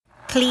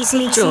Please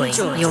enjoy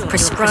your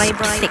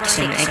prescribed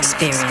fiction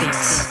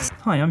experience.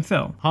 Hi, I'm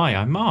Phil. Hi,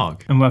 I'm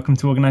Mark. And welcome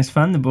to Organised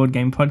Fun, the board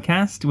game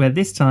podcast, where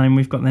this time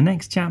we've got the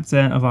next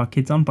chapter of our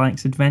Kids on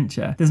Bikes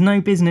adventure. There's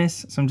no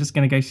business, so I'm just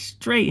going to go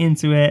straight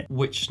into it.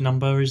 Which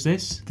number is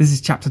this? This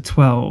is chapter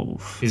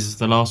 12. Is this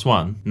the last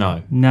one?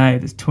 No,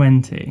 there's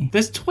 20.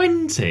 There's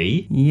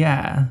 20?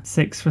 Yeah.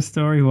 6 for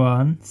story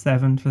 1,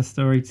 7 for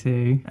story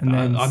 2, and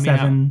then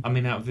 7...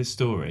 out of this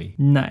story?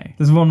 No,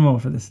 there's one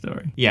more for this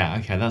story. Yeah,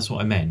 okay, that's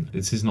what I meant.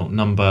 This is not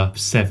number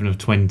 7 of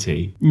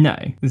 20. No,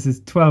 this is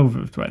 12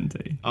 of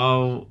 20.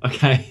 Oh,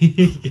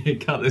 okay.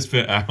 Cut this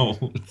bit out.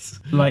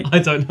 I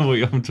don't know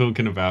what I'm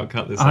talking about.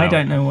 Cut this out. I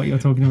don't know what you're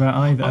talking about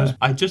either.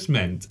 I just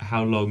meant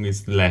how long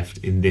is left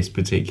in this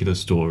particular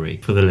story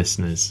for the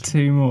listeners.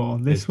 2 more.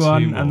 This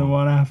one and the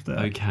one after.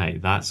 Okay,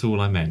 that's all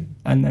I meant.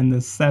 And then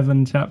there's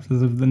 7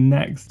 chapters of the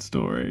next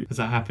story. Has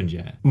that happened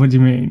yet? What do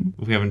you mean?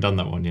 We haven't done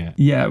that one yet.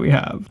 Yeah, we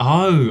have.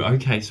 Oh,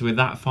 okay, so we're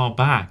that far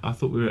back. I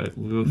thought we were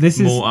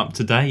more up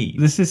to date.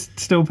 This is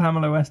still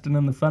Pamela Weston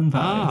and the Fun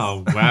Palace.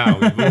 Oh, wow.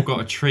 We've all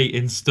got a treat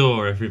in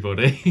store,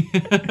 everybody.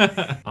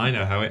 I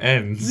know how it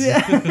ends.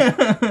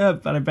 Yeah.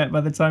 But I bet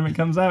by the time it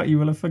comes out, you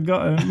will have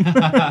forgotten.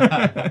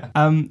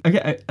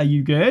 Okay, are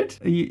you good?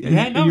 Are you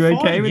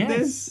okay with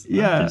this?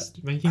 Yeah. I'm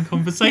just making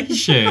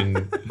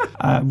conversation.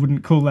 I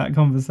wouldn't call that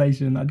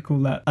conversation. I'd call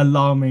that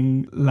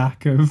alarming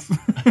lack of...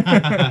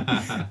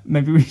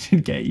 Maybe we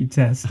should get you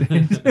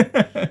tested.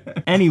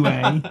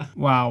 Anyway,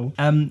 wow.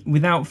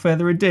 Without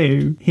further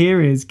ado,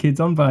 here is Kids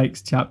on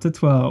Bikes, Chapter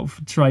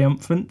 12,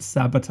 Triumphant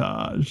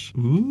Sabotage.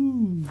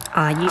 Ooh.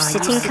 Are you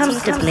sitting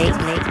comfortably?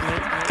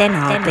 Then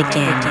I'll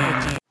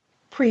begin.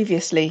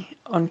 Previously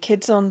on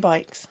Kids on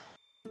Bikes.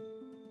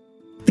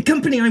 The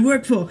company I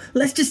work for,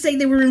 let's just say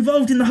they were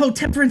involved in the whole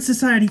Temperance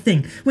Society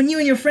thing. When you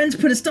and your friends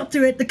put a stop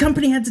to it, the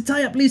company had to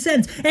tie up loose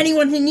ends.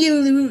 Anyone who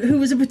knew who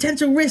was a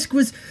potential risk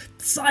was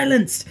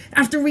silenced.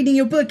 After reading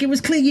your book, it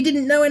was clear you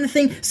didn't know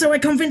anything, so I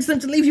convinced them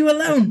to leave you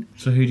alone.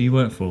 So who do you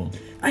work for?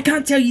 I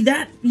can't tell you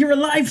that. You're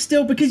alive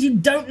still because you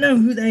don't know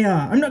who they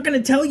are. I'm not going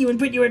to tell you and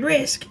put you at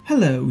risk.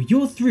 Hello,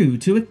 you're through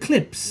to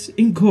Eclipse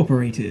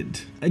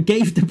Incorporated. I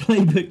gave the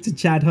playbook to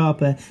Chad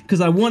Harper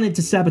because I wanted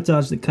to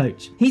sabotage the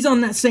coach. He's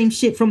on that same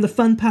shit from the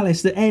Fun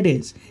Palace that Ed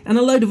is, and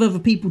a load of other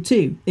people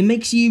too. It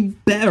makes you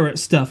better at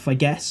stuff, I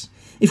guess.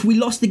 If we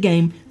lost the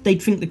game,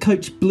 they'd think the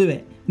coach blew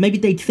it. Maybe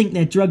they'd think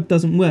their drug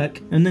doesn't work,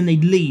 and then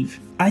they'd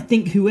leave. I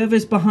think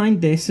whoever's behind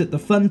this at the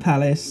Fun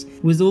Palace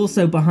was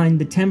also behind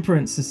the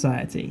Temperance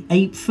Society.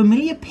 A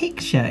familiar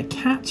picture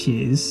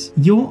catches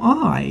your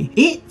eye.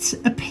 It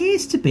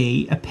appears to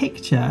be a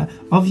picture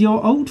of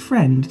your old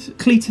friend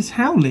Cletus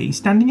Howley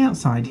standing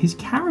outside his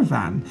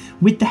caravan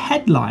with the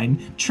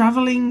headline,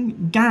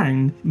 Travelling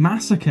Gang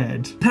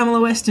Massacred.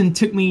 Pamela Weston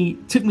took me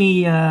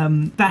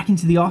back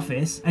into the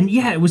office, and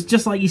yeah, it was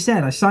just like you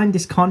said. I signed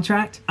this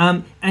contract,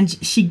 and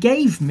she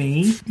gave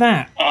me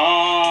that.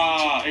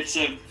 It's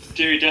a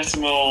Dewey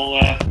Decimal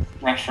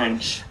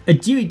reference. A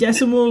Dewey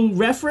Decimal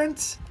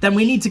reference? Then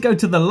we need to go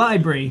to the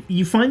library.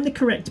 You find the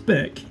correct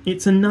book.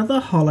 It's another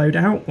hollowed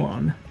out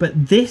one,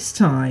 but this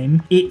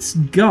time it's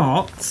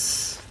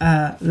got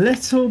a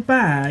little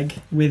bag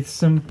with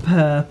some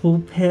purple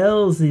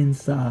pills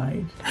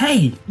inside.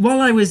 Hey, while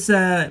I was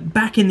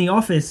back in the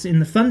office in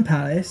the Fun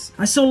Palace,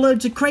 I saw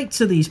loads of crates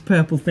of these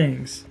purple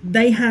things.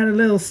 They had a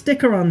little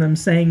sticker on them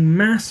saying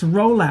mass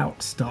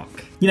rollout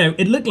stock. You know,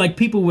 it looked like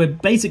people were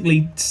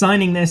basically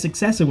signing their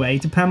success away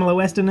to Pamela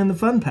Weston and the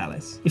Fun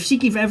Palace. If she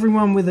gave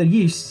everyone with a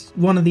use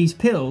one of these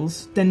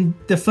pills, then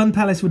the Fun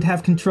Palace would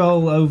have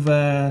control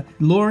over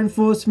law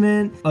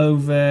enforcement,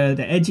 over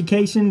the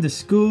education, the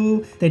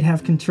school. They'd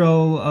have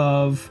control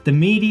of the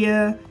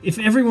media. If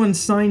everyone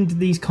signed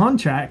these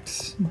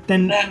contracts,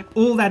 then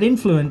all that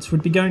influence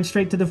would be going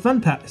straight to the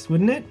Fun Palace,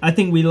 wouldn't it? I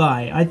think we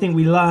lie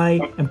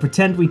and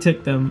pretend we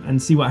took them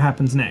and see what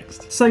happens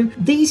next. So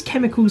these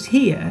chemicals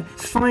here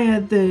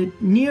fire the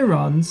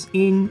neurons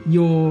in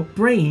your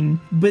brain,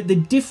 but the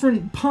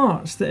different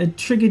parts that are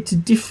triggered to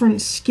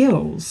different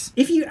skills.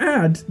 If you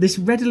add this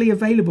readily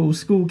available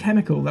school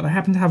chemical that I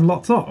happen to have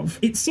lots of,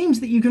 it seems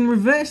that you can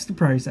reverse the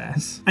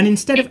process. And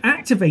instead of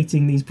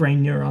activating these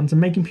brain neurons and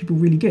making people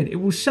really good, it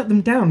will shut them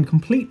down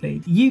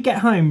completely. You get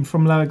home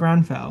from Lower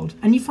Granfeld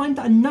and you find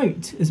that a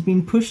note has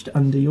been pushed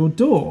under your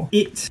door.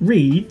 It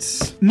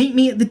reads, "Meet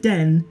me at the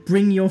den,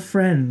 bring your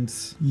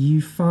friends."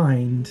 You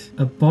find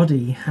a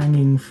body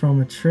hanging from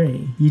a tree.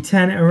 You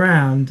turn it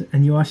around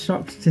and you are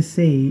shocked to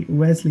see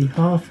Wesley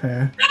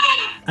Harper.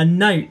 A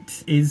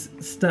note is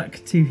stuck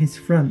to his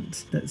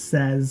front that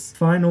says,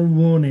 "Final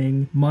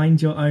warning,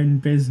 mind your own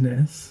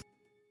business."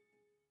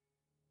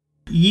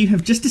 You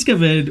have just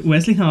discovered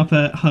Wesley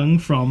Harper hung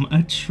from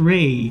a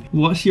tree.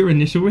 What's your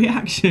initial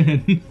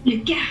reaction? You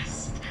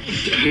gasped.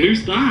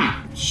 Who's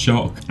that?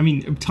 Shock. I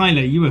mean,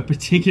 Tyler, you were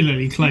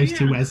particularly close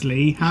to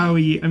Wesley. How are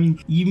you? I mean,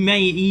 you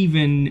may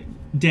even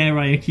dare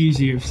I accuse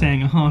you of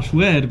saying a harsh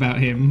word about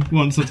him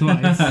once or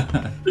twice.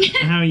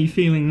 How are you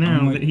feeling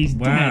now that he's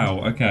dead?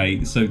 Wow,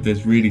 okay, so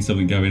there's really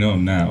something going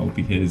on now,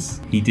 because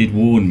he did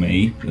warn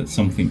me that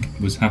something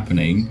was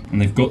happening,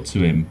 and they've got to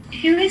him.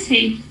 Who is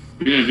he?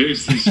 Yeah,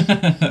 who's this?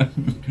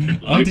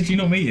 Oh, did you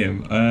not meet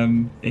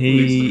him?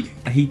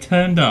 He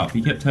turned up.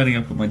 He kept turning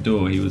up at my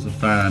door. He was a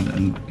fan,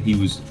 and he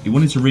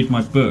wanted to read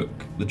my book,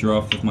 the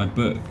draft of my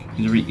book.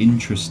 He was very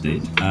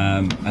interested.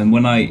 And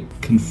when I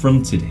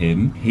confronted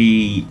him,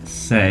 he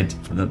said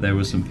that there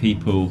were some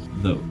people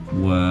that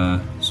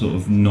were sort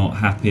of not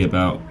happy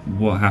about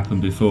what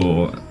happened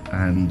before,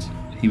 and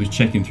he was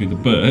checking through the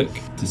book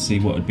to see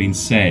what had been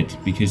said,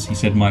 because he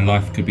said my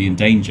life could be in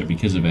danger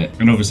because of it.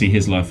 And obviously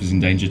his life is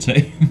in danger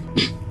too.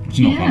 It's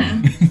not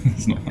fun.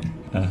 It's not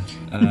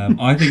fun.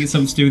 I think it's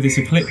something to do with this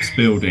Eclipse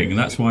building, and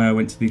that's why I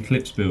went to the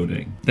Eclipse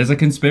building. There's a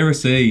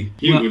conspiracy.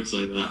 You would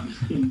say that.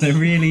 There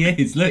really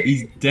is. Look,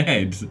 he's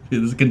dead.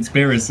 There's a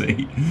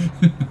conspiracy.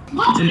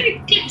 What do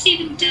Eclipse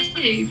even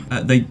do?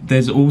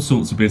 There's all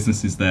sorts of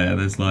businesses there.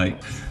 There's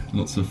like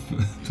lots of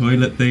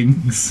toilet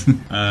things.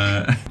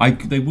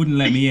 They wouldn't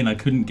let me in. I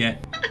couldn't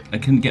get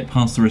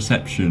past the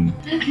reception.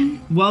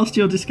 Whilst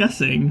you're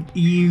discussing,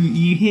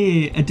 you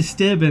hear a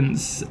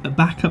disturbance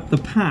back up the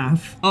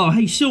path. Oh,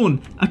 hey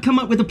Sean, I come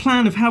up with a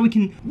plan of how we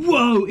can...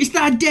 Whoa, is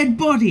that a dead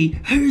body?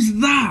 Who's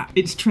that?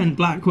 It's Trent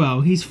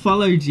Blackwell. He's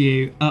followed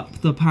you up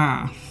the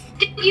path.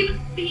 Did you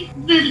beat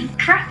the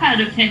crap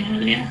out of him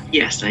earlier?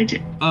 Yes, I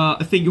did.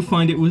 I think you'll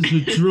find it was a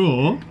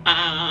draw.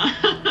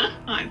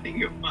 I think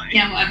you're fine.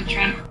 Yeah, whatever,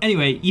 Trent.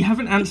 Anyway, you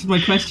haven't answered my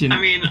question. I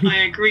mean,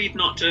 I agreed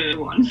not to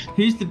one.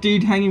 Who's the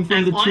dude hanging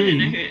from the I don't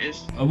know who tree? it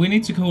is. Oh, we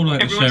need to call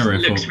like Everyone the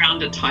sheriff. looks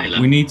round at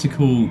Tyler. We need to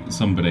call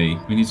somebody.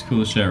 We need to call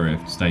the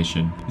sheriff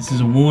station. This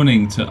is a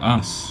warning to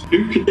us.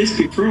 Who could this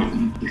be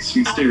from? This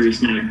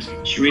mysterious note.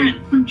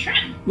 Trent. From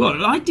Trent.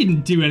 Well, I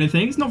didn't do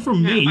anything. It's not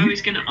from me. I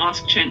was going to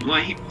ask Trent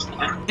why he was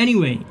there.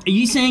 Anyway, are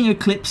you saying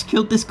Eclipse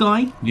killed this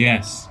guy?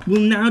 Yes.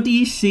 Well, now do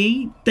you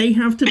see? They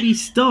have to be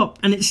stopped,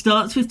 and it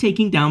starts with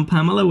taking down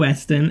Pamela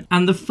Weston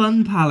and the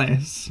Fun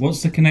Palace.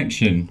 What's the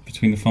connection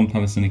between the Fun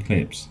Palace and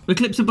Eclipse?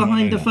 Eclipse are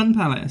behind the Fun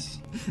Palace.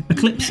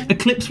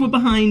 Eclipse were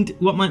behind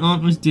what my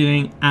aunt was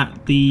doing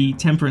at the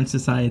Temperance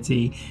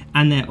Society,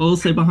 and they're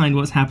also behind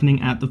what's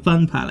happening at the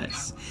Fun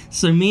Palace.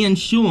 So me and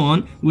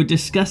Sean were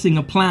discussing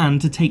a plan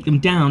to take them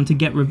down to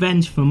get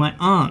revenge for my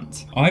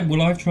aunt.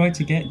 I've tried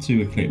to get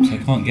to Eclipse. I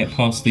can't get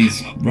past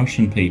these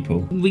Russian people.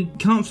 We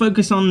can't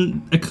focus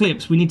on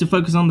Eclipse. We need to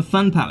focus on the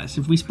Fun Palace.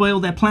 If we spoil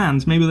their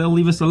plans, maybe they'll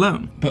leave us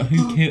alone. But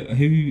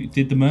who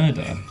did the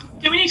murder?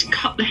 Do we need to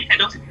cut the head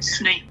off of the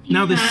snake?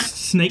 Now there's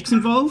snakes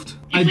involved?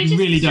 I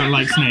really don't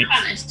like snakes.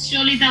 Palace,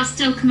 surely they'll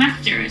still come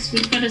after us.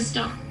 We've got to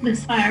stop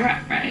this fire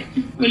up, right?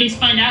 Or at least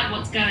find out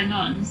what's going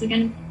on. Are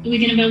we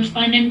going to be able to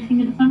find anything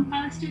at the Fun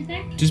Palace, do you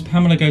think? Does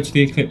Pamela go to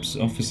the Eclipse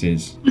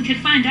offices? We could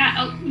find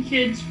out. We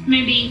could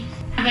maybe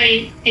have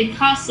a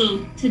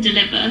parcel to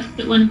deliver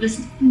that one of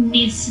us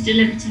needs to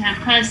deliver to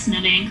her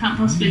personally and can't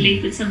possibly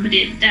leave with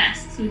somebody at the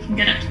desk, so we can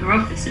get up to her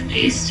office at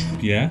least.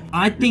 Yeah.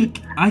 I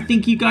think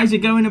you guys are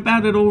going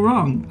about it all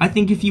wrong. I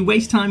think if you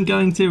waste time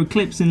going to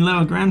Eclipse in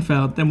Lower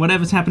Granfeld, then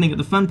whatever's happening at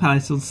the Fun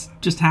Palace will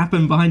just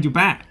happen behind your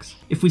backs.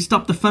 If we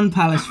stop the Fun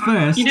Palace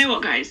first... You know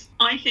what, guys?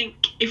 I think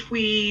if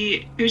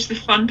we go to the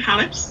Fun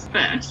Palace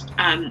first,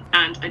 and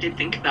I did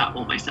think of that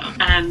all myself,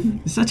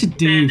 such a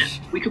douche.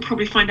 then we could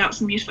probably find out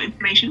some useful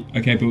information.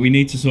 Okay, but we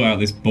need to sort out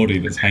this body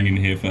that's hanging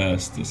here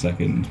first a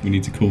second. We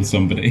need to call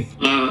somebody.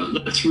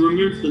 Let's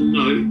remove the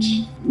note.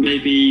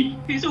 Maybe...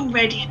 Who's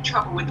already in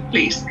trouble with the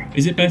police?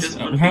 Is it best...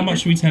 How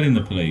much are we telling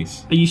the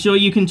police? Are you sure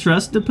you can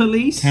trust the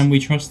police? Can we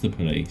trust the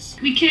police?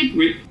 We could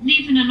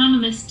leave an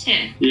anonymous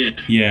tip.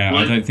 Yeah,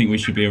 I don't think we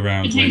should be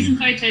around We'll take some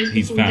when photos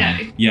he's before we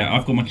found. go. Yeah,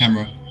 I've got my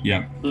camera.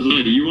 Yeah. I don't know,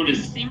 you want I to...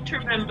 seem to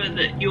remember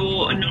that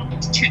your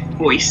anonymous tip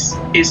voice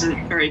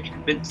isn't very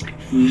convincing.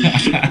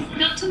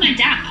 Not to my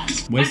dad.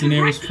 Where's the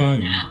nearest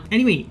phone?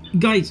 Anyway,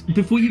 guys,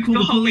 before you call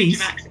Your the whole range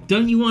police, of accents.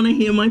 don't you want to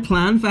hear my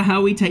plan for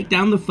how we take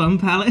down the Fun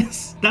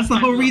Palace? That's the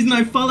whole reason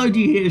I followed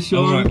you here,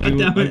 Sean. Alright,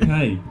 Damn it.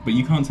 okay. But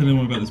you can't tell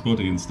anyone about this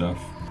body and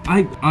stuff.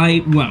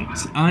 I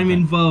won't. I'm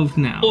involved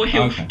now. Or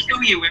he'll Okay.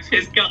 kill you with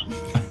his gun.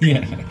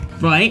 Yeah.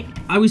 Right?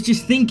 I was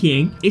just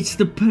thinking, it's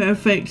the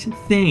perfect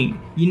thing.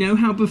 You know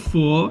how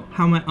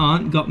my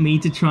aunt got me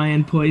to try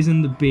and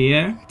poison the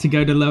beer to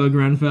go to Lower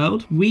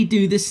Granfeld? We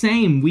do the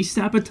same. We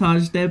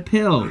sabotage their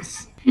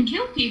pills. And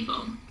kill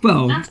people.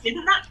 Well,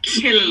 Didn't that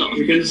kill a lot of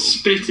We're going to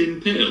spit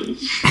in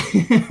pills.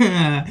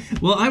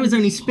 well, I was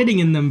only spitting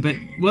in them, but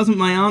wasn't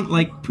my aunt,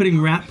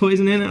 putting rat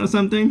poison in it or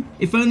something?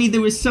 If only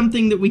there was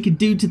something that we could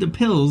do to the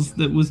pills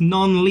that was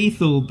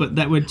non-lethal, but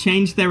that would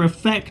change their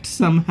effect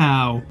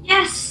somehow.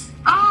 Yes.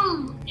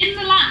 Oh, in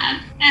the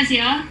lab, as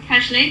you are,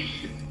 casually.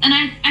 And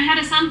I had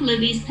a sample of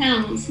these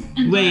pills.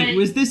 And Wait,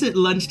 was this at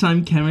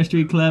lunchtime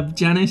chemistry club?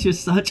 Janice, you're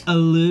such a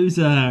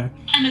loser.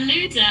 I'm a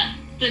loser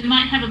that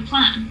might have a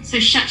plan, so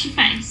shut your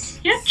face.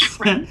 Yeah,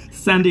 Trent.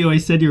 Sandy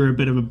always said you were a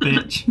bit of a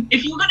bitch.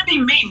 If you're going to be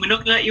mean, we're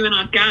not going to let you in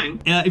our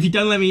gang. If you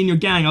don't let me in your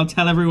gang, I'll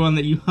tell everyone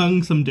that you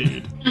hung some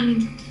dude.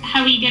 And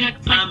how are you going to...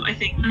 I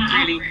think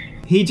really...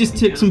 He just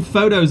took some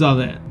photos of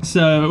it,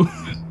 so...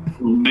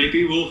 Well,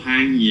 maybe we'll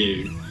hang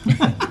you.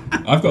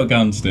 I've got a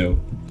gun still.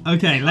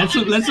 Okay, let's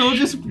all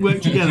just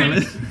work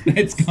together.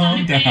 Let's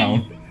calm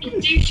down. A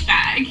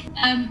douchebag.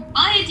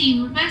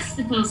 Iodine reverses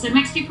the pills, so it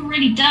makes people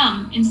really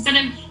dumb.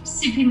 Instead of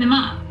souping them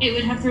up, it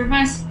would have the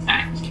reverse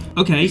effect.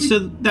 Okay,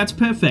 so that's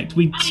perfect.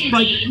 We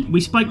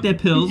spike their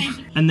pills,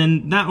 and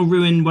then that'll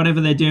ruin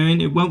whatever they're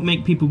doing. It won't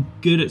make people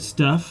good at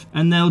stuff,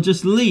 and they'll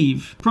just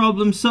leave.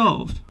 Problem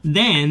solved.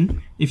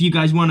 Then, if you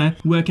guys want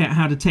to work out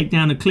how to take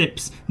down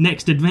Eclipse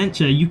next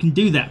adventure, you can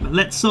do that. But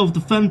let's solve the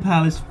Fun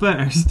Palace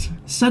first.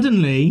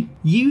 Suddenly,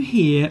 you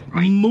hear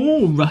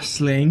more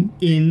rustling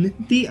in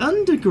the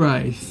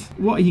undergrowth.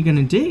 What are you going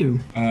to do?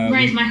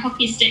 Raise my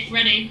hockey stick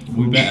ready.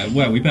 We better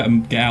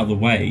get out of the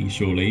way,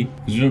 surely,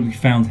 because we don't be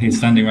found here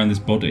standing around this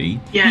body.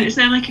 Yeah, is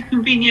there like a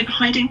convenient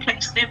hiding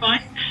place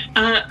nearby?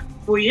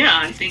 Well,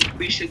 yeah, I think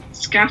we should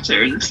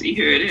scatter and see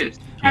who it is.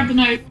 Grab the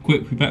note.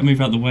 Quick, we better move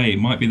out of the way. It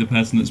might be the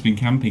person that's been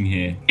camping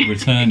here,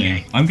 returning.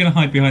 Okay. I'm going to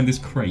hide behind this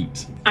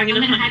crate. I'm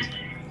gonna hide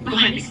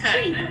behind this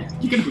curtain.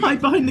 You're going to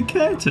hide behind the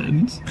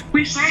curtains?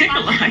 We're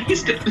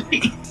civilised at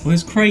least. Well,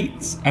 there's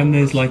crates, and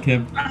there's like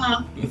a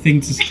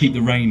thing to keep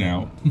the rain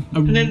out.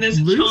 And then there's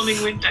a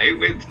charming window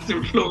with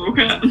some floral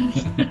curtains.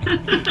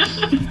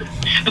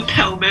 A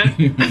pelmet.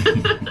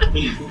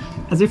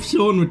 As if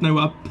Sean would know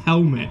what a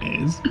pelmet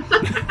is.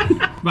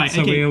 Right,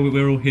 so okay.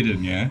 we're all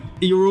hidden, yeah?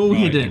 You're all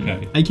Right,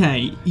 hidden.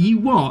 Okay, you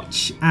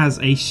watch as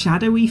a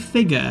shadowy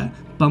figure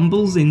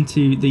bumbles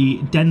into the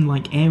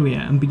den-like area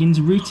and begins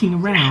rooting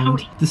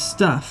around the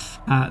stuff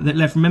that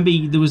left. Remember,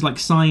 there was like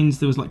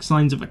signs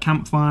of a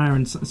campfire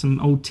and some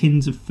old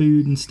tins of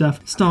food and stuff.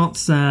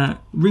 Starts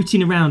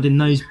rooting around in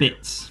those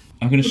bits.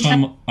 I'm going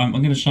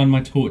to shine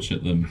my torch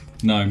at them.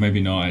 No, maybe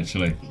not,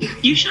 actually.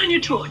 You shine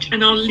your torch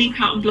and I'll leap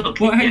out and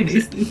block Well, the hang on,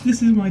 exit.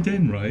 this is my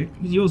den, right?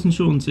 Yours and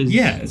Sean's is...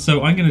 Yeah,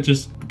 so I'm going to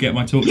just get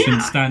my torch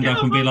and stand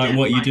up and be like, den,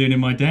 what are you right. doing in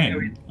my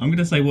den? I'm going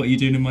to say, what are you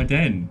doing in my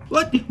den?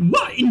 What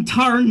in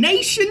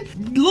tarnation?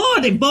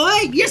 Lordy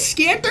boy, you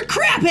scared the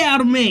crap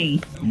out of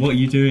me! What are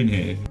you doing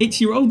here? It's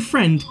your old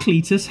friend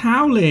Cletus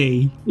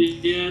Howley.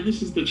 Yeah,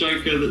 this is the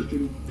Joker that's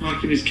been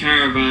parking his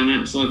caravan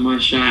outside my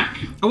shack.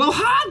 Oh, well,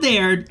 hi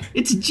there!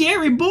 It's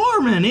Jerry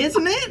Borman,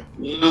 isn't it?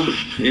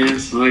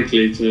 Yes, hi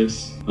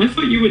Cletus. I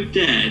thought you were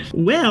dead.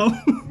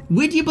 Well,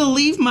 would you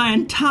believe my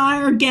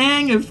entire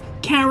gang of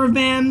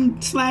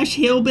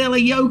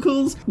caravan/hillbilly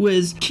yokels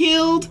was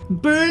killed,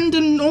 burned,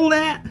 and all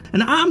that?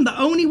 And I'm the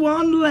only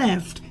one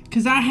left,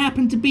 because I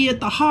happened to be at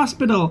the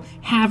hospital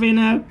having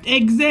an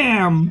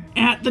exam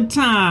at the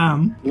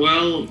time.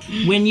 Well...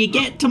 When you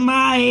get to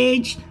my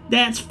age,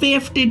 that's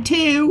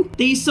 52,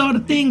 these sort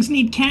of things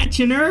need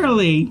catching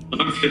early.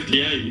 I'm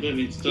 58, you don't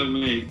need to tell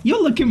me.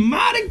 You're looking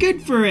mighty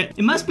good for it.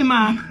 It must be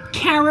my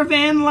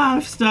caravan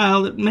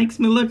lifestyle that makes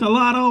me look a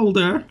lot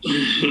older.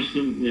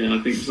 Yeah,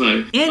 I think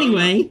so.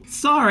 Anyway,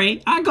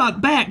 sorry, I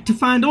got back to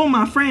find all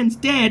my friends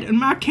dead and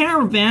my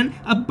caravan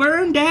a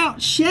burned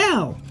out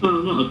shell. Oh,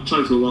 not a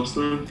total loss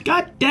then.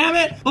 God damn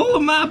it, all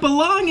of my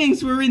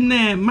belongings were in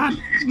there. My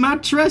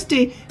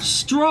trusty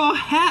straw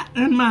hat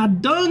and my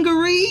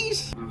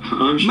dungarees.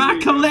 I'm sure My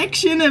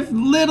collection of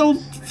little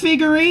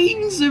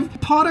figurines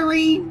of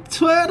pottery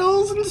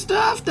turtles and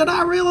stuff that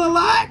I really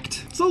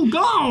liked. It's all A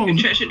gone.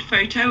 treasured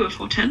photo of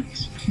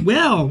Hortense.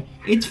 Well,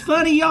 it's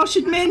funny y'all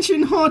should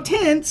mention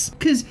Hortense,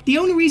 because the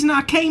only reason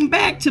I came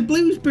back to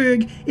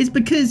Bluesburg is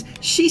because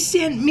she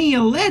sent me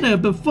a letter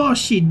before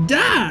she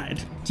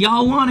died. Do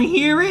y'all want to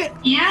hear it?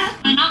 Yeah,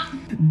 why not?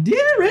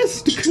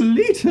 Dearest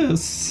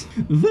Cletus,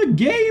 the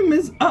game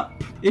is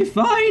up. If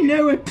I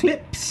know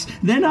Eclipse,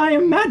 then I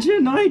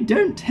imagine I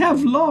don't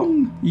have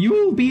long.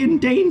 You'll be in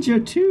danger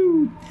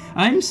too.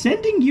 I'm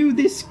sending you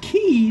this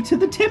key to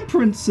the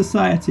Temperance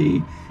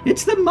Society.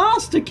 It's the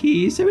master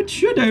key, so it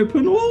should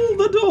open all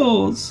the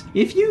doors.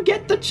 If you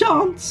get the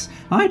chance,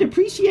 I'd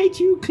appreciate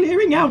you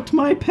clearing out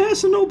my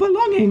personal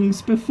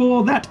belongings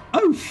before that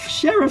oaf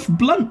Sheriff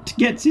Blunt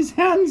gets his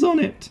hands on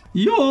it.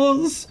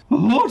 Yours,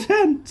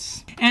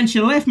 Hortense. And she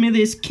left me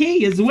this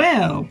key as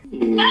well.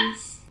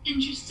 That's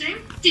interesting.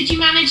 Did you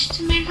manage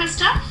to move her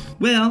stuff?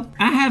 Well,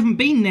 I haven't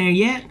been there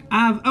yet.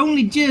 I've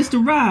only just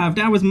arrived.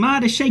 I was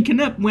mighty shaken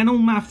up when all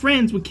my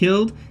friends were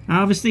killed.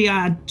 Obviously,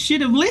 I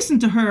should have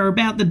listened to her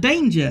about the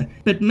danger,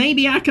 but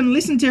maybe I can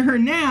listen to her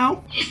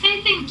now. If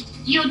they think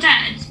you're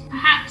dead,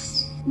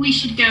 perhaps we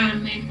should go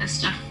and move her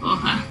stuff for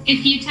her.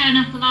 If you turn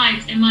up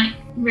alive, they might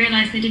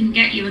realise they didn't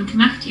get you and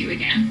come after you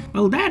again.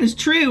 Well, that is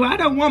true. I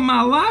don't want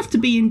my life to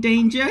be in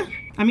danger.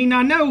 I mean,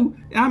 I know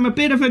I'm a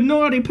bit of a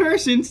naughty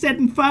person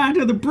setting fire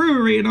to the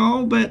brewery and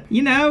all, but,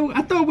 you know,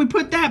 I thought we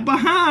put that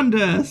behind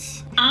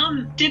us.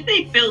 Did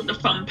they build the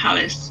Fun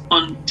Palace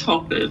on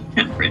top of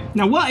Temperance?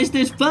 Now, what is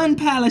this Fun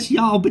Palace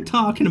y'all be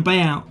talking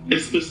about?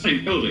 It's the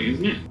same building,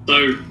 isn't it?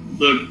 So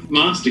the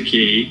master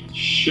key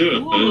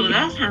should Oh,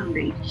 that's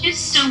handy. Should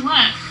still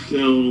work.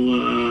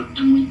 still...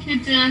 And we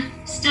could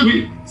still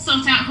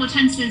sort out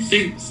Hortense's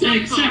stuff.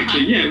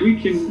 Exactly, yeah, we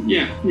can...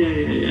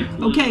 Yeah.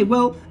 Okay,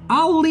 well,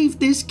 I'll leave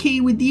this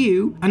key with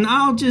you, and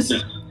I'll just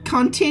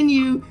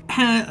continue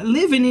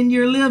living in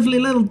your lovely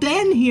little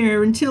den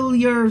here until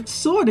you're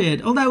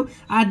sorted. Although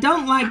I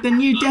don't like the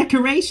new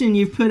decoration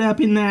you've put up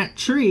in that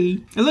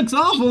tree. It looks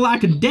awful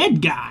like a dead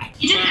guy.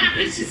 You didn't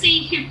happen to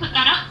see who put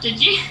that up,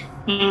 did you?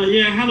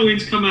 Yeah,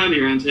 Halloween's come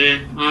early around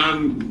here. I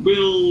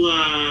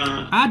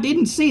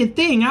didn't see a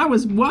thing. I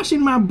was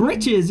washing my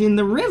britches in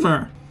the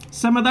river.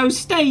 Some of those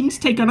stains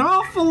take an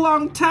awful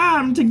long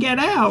time to get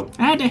out.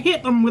 I had to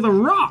hit them with a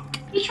rock.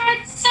 You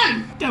tried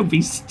soap. Don't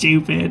be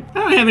stupid. I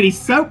don't have any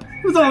soap.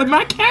 It was all in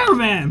my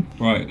caravan.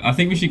 Right, I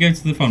think we should go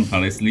to the Fun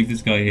Palace, leave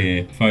this guy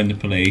here, phone the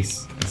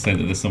police, and say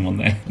that there's someone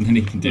there, and then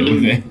he can deal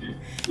with it.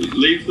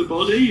 Leave the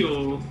body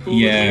or?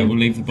 Yeah, we'll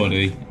leave the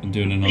body and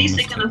do an At anonymous.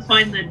 least they're going to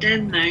find the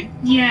den, though.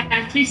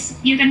 Yeah, please,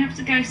 you're going to have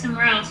to go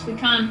somewhere else. We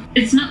can't.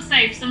 It's not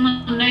safe.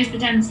 Someone knows the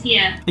den's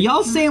here. Are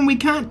y'all saying we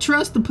can't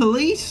trust the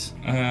police?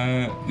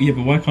 Yeah,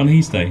 but why can't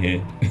he stay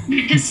here?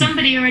 Because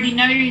somebody already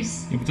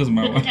knows. It doesn't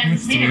matter The what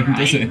den's happens to here, him,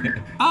 does right?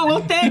 it? Oh,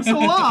 well, thanks a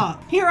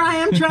lot. Here I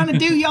am trying to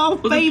do y'all a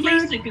Well, the favor.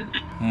 police are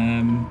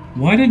gonna...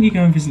 Why don't you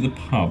go and visit the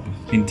pub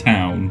in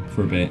town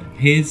for a bit?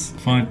 Here's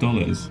 $5.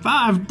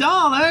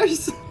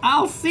 $5?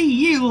 I'll see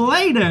you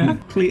later.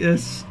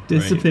 Cletus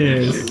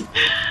disappears.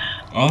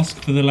 Ask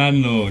for the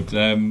landlord.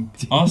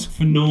 Ask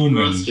for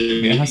Norman.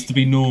 It has to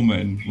be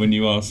Norman when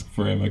you ask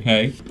for him,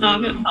 okay? Oh, a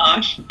bit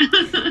harsh.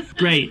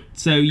 Great.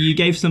 So you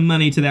gave some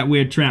money to that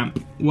weird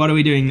tramp. What are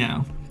we doing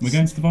now? We're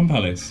going to the Fun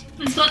Palace.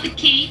 We've got the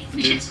key.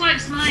 We should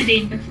swipe some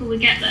iodine before we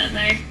get there,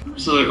 though.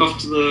 So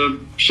off to the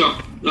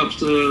shop, up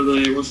to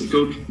the, what's it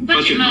called?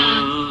 Budget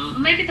Mart. Or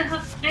maybe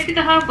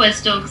the hardware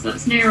store, because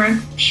that's nearer.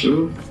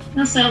 Sure.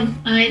 They'll sell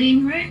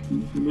iodine, right?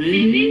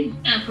 Maybe.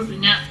 Oh, probably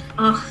not.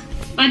 Ugh.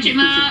 Budget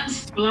Mart.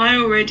 Well, I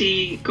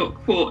already got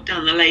caught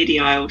down the lady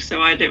aisle,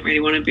 so I don't really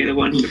want to be the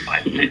one to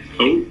buy it.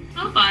 Oh.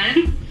 I'll buy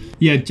it.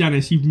 Yeah,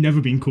 Janice, you've never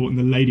been caught in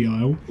the lady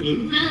aisle.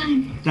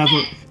 No.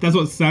 That's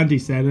what Sandy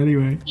said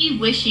anyway. You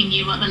wishing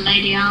you what the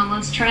lady aisle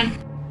was, Trent.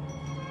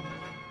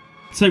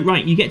 So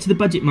right, you get to the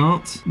Budget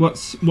Mart.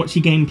 What's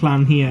your game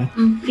plan here?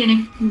 I'm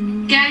gonna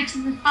go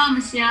to the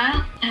pharmacy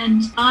aisle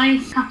and buy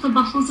a couple of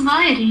bottles of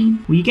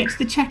iodine. Well, you get to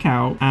the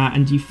checkout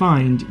and you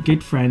find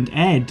good friend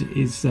Ed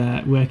is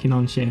working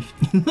on shift.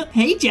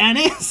 Hey,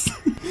 Janice.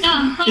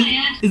 Oh, hi,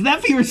 Ed. Is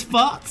that for your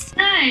spots?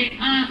 No,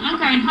 I'm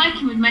going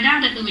hiking with my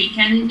dad at the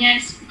weekend, and yeah,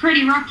 it's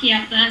pretty rocky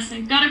out there,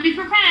 so gotta be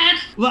prepared.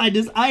 Why,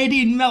 does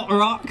iodine melt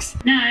rocks?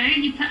 No,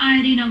 you put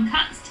iodine on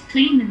cuts to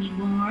clean them, you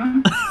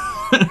moron.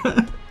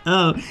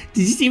 Oh,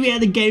 did you see me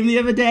at the game the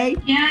other day?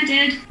 Yeah, I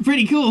did.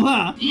 Pretty cool,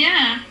 huh?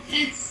 Yeah,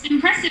 it's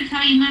impressive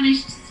how you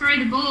managed to throw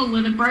the ball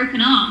with a broken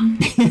arm.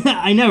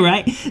 I know,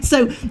 right?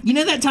 So, you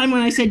know that time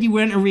when I said you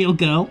weren't a real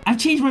girl? I've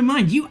changed my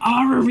mind. You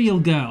are a real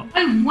girl.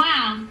 Oh,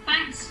 wow.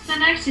 Thanks for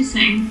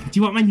noticing. Do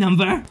you want my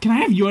number? Can I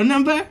have your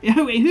number?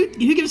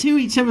 Who gives who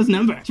each other's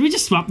number? Should we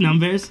just swap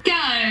numbers? Go.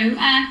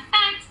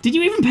 Thanks. Did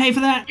you even pay for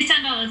that? It's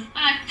 $10.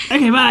 Bye.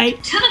 Okay, bye.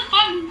 To the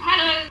Fun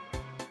Palace.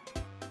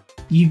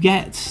 You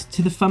get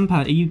to the Fun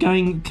Palace. Are you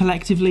going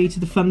collectively to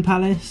the Fun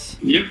Palace?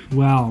 Yep.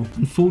 Well,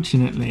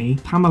 unfortunately,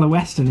 Pamela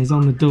Weston is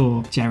on the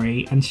door,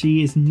 Jerry, and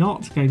she is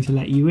not going to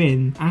let you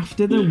in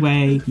after the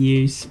way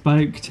you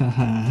spoke to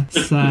her.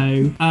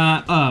 So,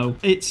 oh,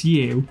 it's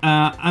you.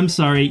 I'm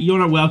sorry, you're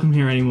not welcome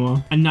here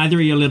anymore, and neither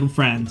are your little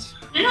friends.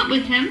 We're not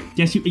with him.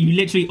 Yes, you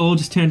literally all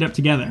just turned up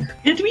together.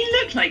 Yeah, do we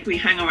look like we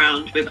hang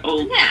around with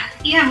old...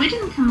 Yeah, we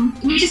didn't come.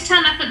 We just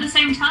turned up at the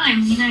same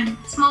time, you know,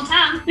 small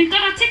town. We've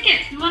got our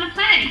tickets. We want to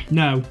play.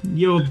 No,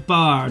 you're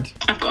barred.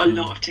 I've got a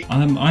lot of tickets.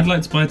 I'd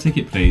like to buy a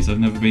ticket, please. I've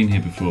never been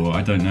here before.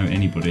 I don't know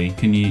anybody.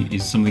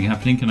 Is something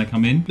happening? Can I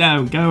come in?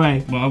 No, go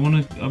away. Well, I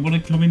want to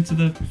come into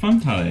the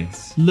Fun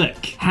Palace.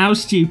 Look, how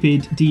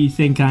stupid do you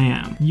think I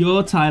am?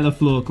 You're Tyler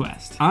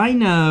Floorquest. I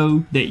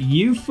know that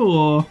you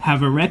four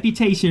have a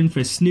reputation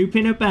for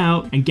snooping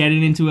about and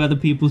getting into other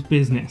people's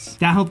business.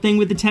 That whole thing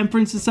with the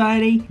Temperance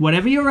Society,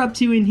 whatever you're up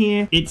to in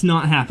here, it's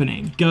not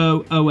happening.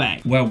 Go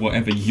away. Well,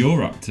 whatever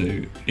you're up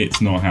to,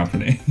 it's not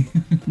happening.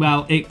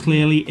 Well, it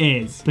clearly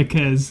is,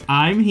 because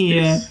I'm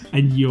here Yes.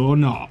 and you're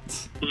not.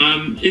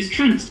 Is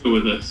Trent still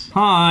with us?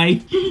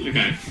 Hi.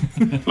 Okay.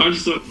 I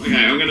just thought,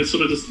 okay, I'm going to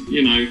sort of just,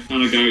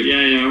 kind of go,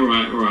 yeah, all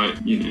right,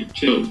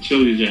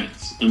 chill your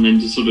jets. And then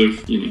just sort of,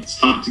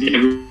 start to get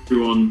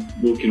everyone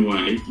walking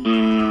away.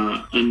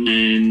 And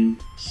then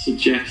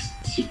suggest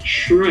to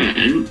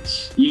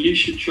Trent, you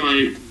should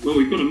try, well,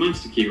 we've got a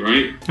master key,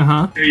 right?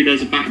 Uh-huh. Maybe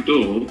there's a back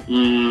door.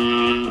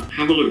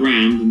 Have a look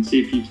round and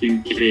see if you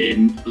can get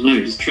in. I don't know,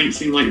 does Trent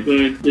seem like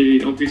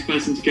the obvious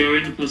person to go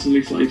in? The person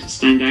who's likely to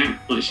stand out?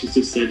 Like she's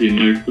just said,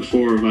 the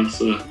four of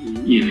us are,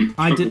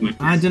 I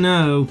don't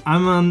know.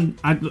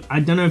 I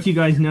don't know if you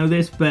guys know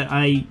this, but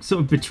I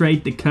sort of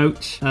betrayed the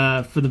coach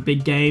for the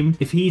big game.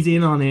 If he's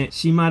in on it,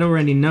 she might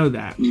already know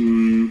that.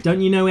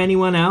 Don't you know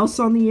anyone else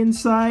on the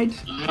inside?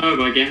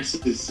 Oh, I guess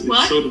it's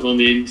What? sort of on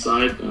the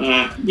inside.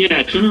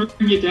 Yeah, do you want to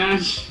ring your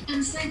dad?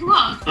 And say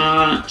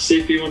what? See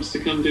if he wants to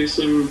come do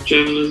some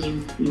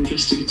journalism,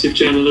 investigative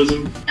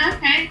journalism.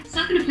 Okay, it's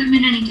not going to put him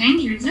in any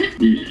danger, is it?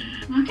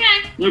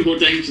 Okay. No more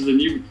danger than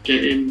you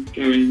going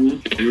there.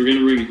 Okay, we're going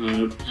to ring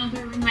Herb. I'll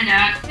go ring my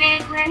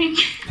dad. Ring.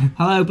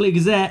 Hello, Blue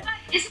Gazette.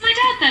 It's my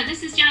dad, though.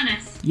 This is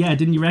Janice. Yeah,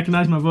 didn't you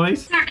recognise my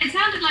voice? Sorry, it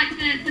sounded like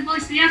the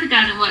voice of the other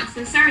dad at work,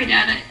 so sorry,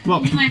 Dad.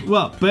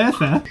 What,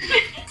 Bertha?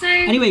 So,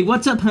 Anyway,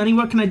 what's up, honey?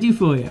 What can I do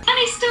for you?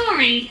 funny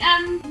story.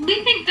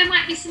 We think there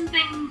might be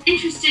something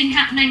interesting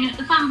happening at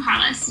the Fun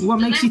Palace. What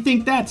makes you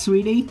think that,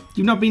 sweetie?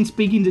 You've not been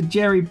speaking to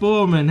Jerry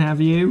Borman,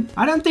 have you?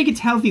 I don't think it's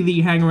healthy that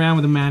you hang around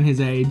with a man his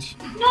age.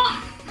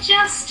 Not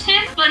just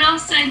him, but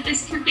also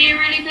this could be a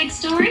really big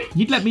story.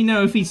 You'd let me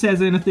know if he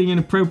says anything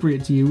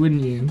inappropriate to you,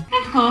 wouldn't you?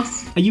 Of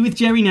course. Are you with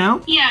Jerry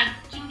now? Yeah.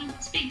 Do you want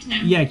to speak to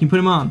him? Yeah, can you put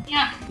him on?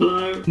 Yeah.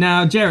 Hello.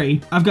 Now,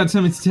 Jerry, I've got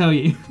something to tell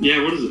you.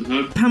 Yeah, what is it,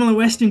 Herb? Pamela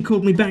Weston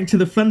called me back to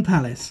the Fun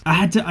Palace. I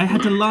had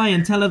to lie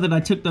and tell her that I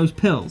took those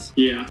pills.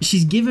 Yeah.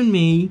 She's given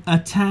me a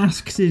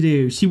task to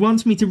do. She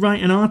wants me to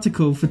write an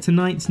article for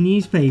tonight's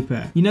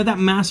newspaper. You know that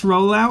mass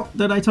rollout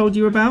that I told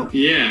you about?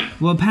 Yeah.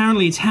 Well,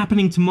 apparently it's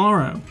happening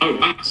tomorrow. Oh,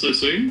 wow, so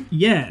soon?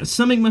 Yeah,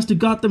 something must have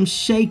got them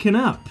shaken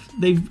up.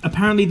 They've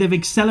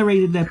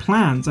accelerated their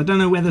plans. I don't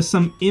know whether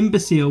some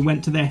imbecile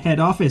went to their head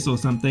office or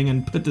something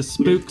and put the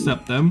spooks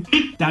up them.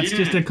 That's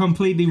just a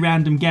completely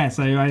random guess.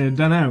 I don't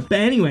know. But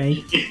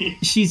anyway,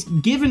 she's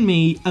given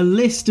me a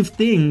list of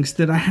things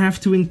that I have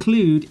to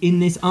include in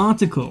this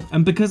article.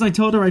 And because I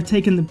told her I've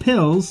taken the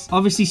pills,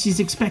 obviously she's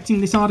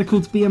expecting this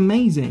article to be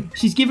amazing.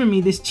 She's given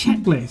me this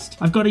checklist.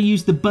 I've got to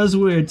use the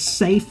buzzword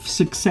safe,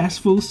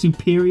 successful,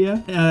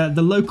 superior.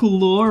 The local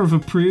law have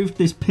approved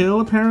this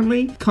pill,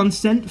 apparently.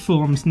 Consent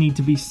forms need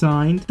to be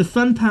signed. The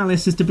Fun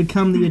Palace is to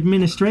become the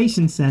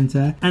administration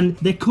center, and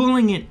they're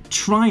calling it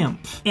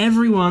Triumph.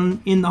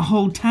 Everyone in the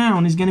whole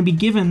town is going to be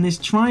given this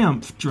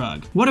Triumph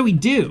drug. What do we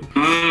do?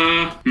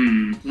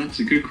 That's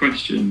a good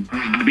question.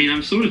 I mean,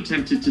 I'm sort of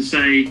tempted to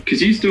say,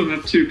 because you still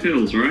have 2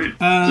 pills, right?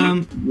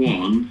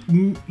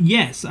 One.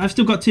 Yes, I've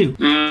still got 2.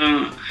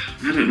 I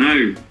don't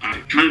know.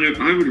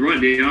 I would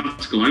write the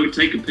article. I would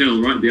take a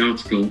pill, write the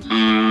article,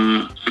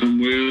 and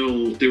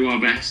we'll do our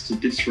best to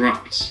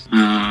disrupt,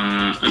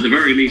 at the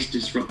very least,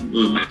 disrupt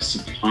the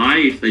supply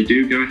if they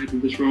do go ahead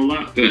with this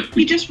rollout. But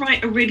We just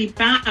write a really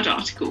bad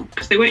article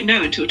because they won't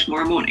know until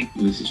tomorrow morning.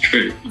 This is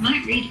true. I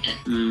might read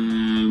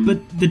it.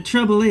 But the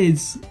trouble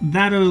is,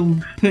 that'll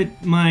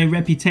put my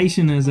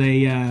reputation as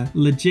a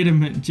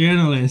legitimate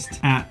journalist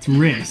at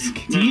risk.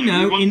 Do you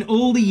know, in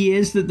all the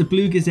years that the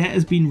Blue Gazette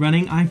has been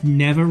running, I've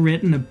never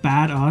written a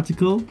bad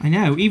article. I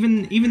know,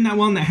 even that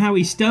one that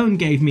Howie Stone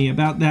gave me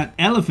about that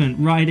elephant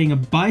riding a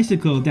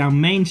bicycle down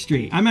Main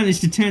Street, I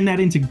managed to turn that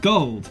into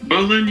gold.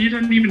 Well, then you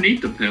don't even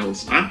need the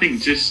pills. I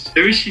think just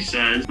do as she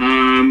says.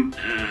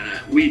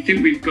 We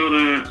think we've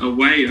got a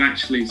way of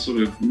actually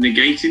sort of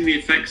negating the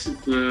effects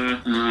of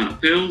the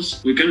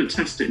pills. We're going to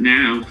test it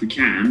now if we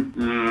can,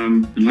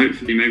 and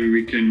hopefully maybe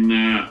we can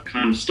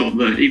kind of stop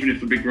even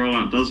if a big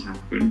rollout does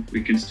happen,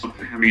 we can stop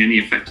it having any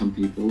effect on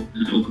people,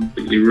 and it will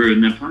completely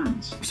ruin their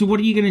plans. So what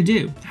are you going to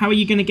do? How are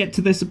you going to get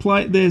to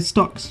the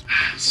stocks?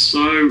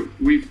 So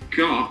we've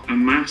got a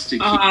master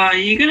key. Are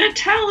you going to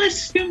tell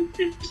this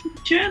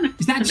journalist?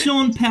 Is that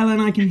Sean Pellin?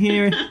 I can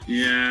hear it.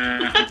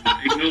 Yeah,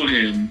 ignore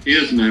him. He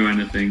doesn't know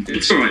anything.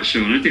 It's all right,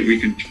 Sean. I think we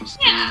can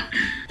trust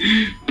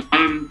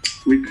him.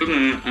 We've got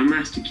a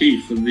master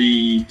key for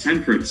the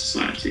Temperance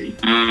Society,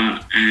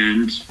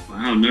 and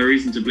wow, no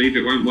reason to believe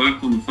it won't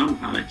work on the Fun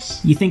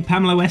Palace. You think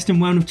Pamela Weston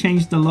won't have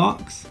changed the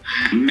locks?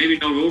 Maybe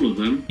not all of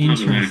them.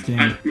 Interesting.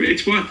 I don't know.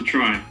 It's worth a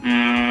try.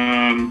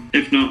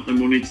 If not, then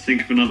we'll need to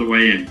think of another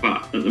way in.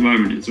 But at the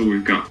moment, it's all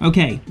we've got.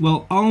 Okay,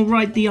 well, I'll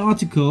write the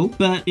article,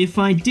 but if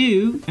I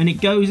do, and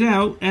it goes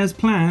out as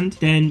planned,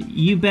 then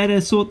you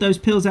better sort those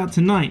pills out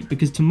tonight,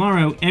 because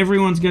tomorrow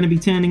everyone's going to be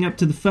turning up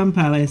to the Fun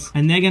Palace,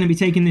 and they're going to be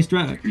taking this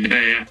drug.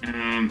 Yeah.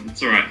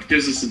 It's all right.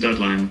 Gives us a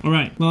deadline. All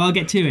right, well, I'll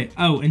get to it.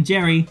 Oh, and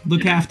Jerry,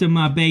 look after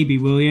my baby,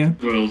 will you?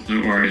 Well,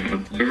 don't worry.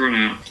 Over and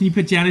out. Can you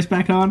put Janice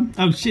back on?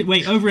 Oh, shit,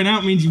 wait, over and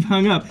out means you've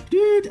hung up.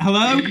 Dude,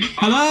 hello?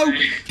 Hello?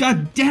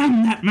 God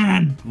damn that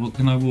man. Well,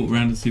 can I walk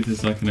around and see if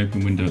there's like an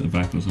open window at the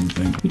back or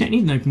something? You don't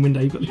need an open window.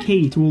 You've got the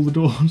key to all the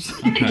doors.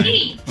 The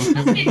key.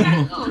 That's the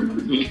back door.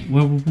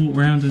 Well, we'll walk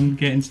around and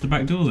get into the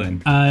back door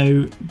then.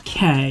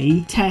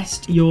 Okay,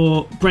 test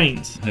your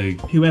brains. Who?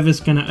 Whoever's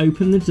going to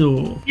open the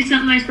door. It's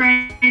not most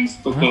brains.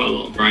 I've got quite a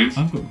lot of brains.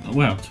 I've got,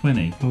 well,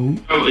 20. Oh.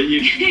 Oh, you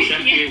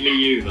definitely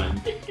you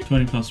then.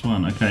 20 plus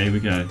 1. Okay, here we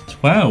go.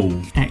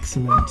 12.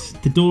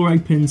 Excellent. The door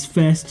opens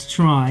first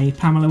try.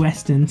 Pamela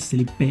Weston,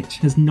 silly bitch,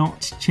 has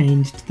not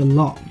changed the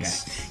locks.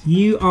 Yes.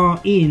 You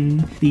are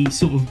in the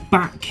sort of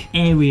back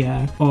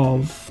area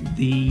of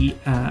the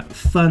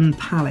Fun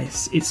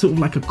Palace. It's sort of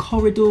like a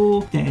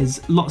corridor.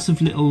 There's lots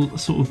of little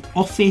sort of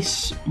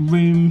office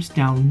rooms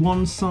down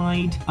one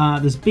side.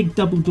 There's big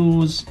double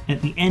doors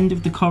at the end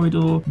of the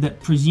corridor that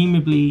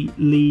presumably hallway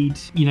lead,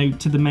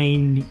 to the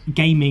main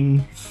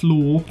gaming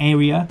floor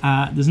area.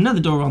 There's another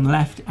door on the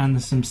left, and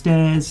there's some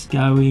stairs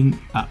going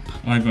up.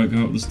 I vote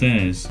go up the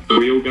stairs. Are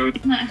we all going?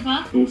 Might as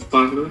well. All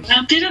 5 of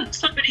us? Didn't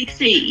somebody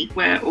see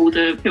where all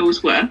the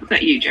pills were? Was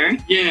that you, Jerry?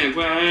 Yeah, hang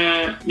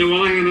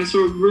on, I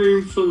saw a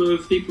room full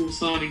of people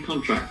signing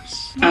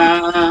contracts.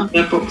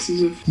 They're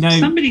boxes of... No,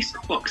 Somebody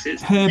saw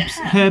boxes.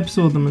 Herb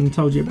saw them and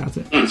told you about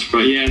it. That's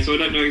right, yeah, so I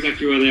don't know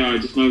exactly where they are, I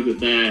just know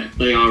that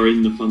they are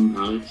in the Fun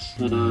Palace.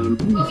 Well,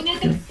 we know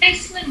the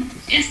basement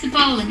is the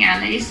bowling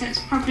alley, so it's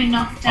probably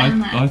not down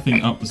there. I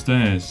think up the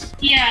stairs.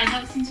 Yeah,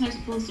 that seems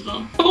most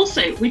plausible.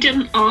 Also, we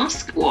didn't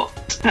ask what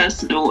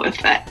personal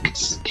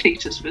effects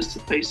Cletus was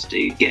supposed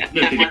to get.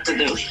 And whether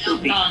they'll still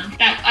be...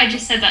 I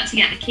just said that to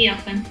get the key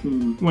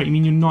open. What, you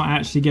mean you're not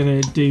actually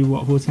going to do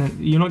what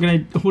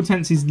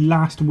Hortense's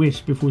last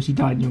wish before she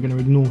died, and you're going to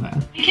ignore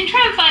her? You can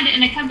try and find it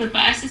in a cupboard,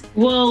 but I suspect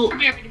Well,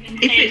 probably already been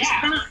if cleared it's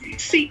out. that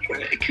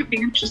secret, it could be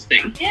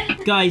interesting. Yeah.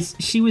 Guys,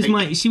 she was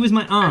my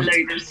aunt. A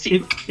load of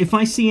secrets. If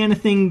I see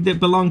anything that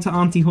belonged to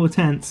Auntie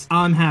Hortense,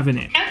 I'm having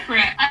it. Go for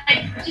it.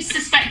 I just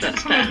suspect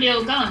it's probably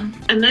all gone.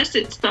 Unless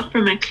it's stuff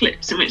from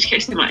Eclipse, in which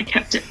case they might have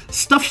kept it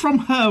Stuff from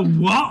her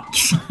what?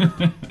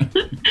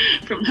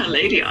 from her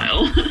Lady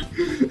Isle.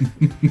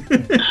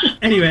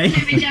 Anyway.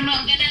 Maybe I'm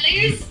not gonna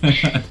lose.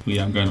 Well,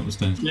 yeah, I'm going up the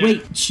stairs. Yeah.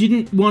 Wait,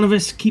 shouldn't one of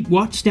us keep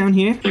watch down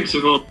here? Thanks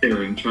for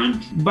volunteering,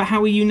 Trent. But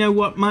how will you know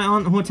what my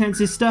Aunt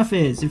Hortense's stuff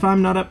is if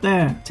I'm not up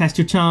there? Test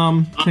your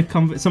charm.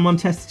 Someone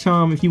test the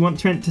charm. If you want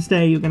Trent to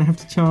stay, you're going to have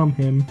to charm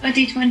him.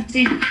 20,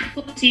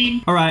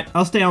 14. Alright,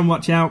 I'll stay on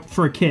watch out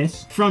for a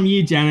kiss. From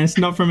you, Janice,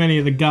 not from any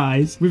of the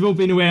guys. We've all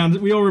been away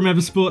we all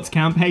remember sports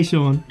camp. Hey,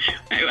 Sean.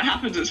 Hey, what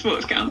happens at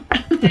sports camp?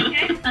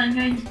 Okay, I'm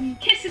going to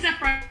kiss his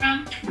upper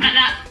arm like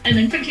that and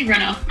then quickly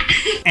run off.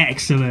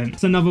 Excellent.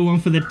 It's another one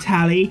for the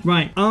tally.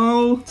 Right,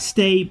 I'll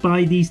stay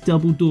by these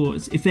double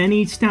doors. If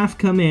any staff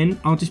come in,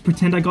 I'll just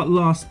pretend I got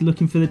lost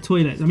looking for the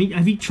toilets. I mean,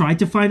 have you tried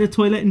to find a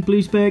toilet in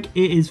Bluesburg?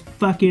 It is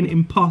fucking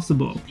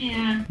impossible.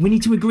 Yeah. We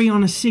need to agree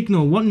on a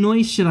signal. What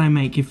noise should I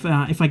make if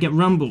I get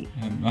rumbled?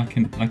 Like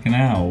an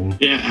owl.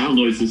 Yeah, owl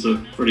noises are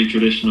pretty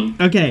traditional.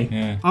 Okay.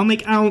 Yeah. I'll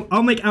make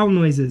owl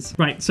noises.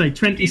 Right, so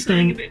Trent is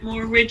Something a staying. bit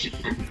more original.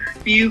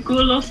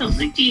 Bugle or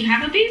something. Do you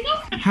have a bugle?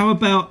 How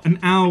about an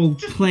owl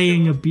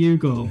playing a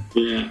bugle?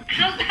 Yeah.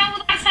 How will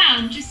that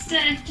sound? Just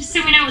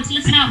so we know what to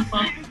listen out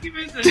for. Give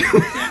us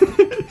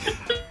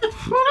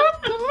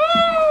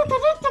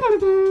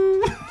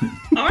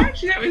Oh,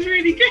 actually, that was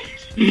really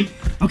good.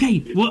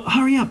 Okay, well,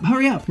 hurry up.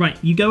 Right,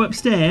 you go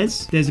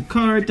upstairs. There's a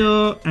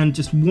corridor and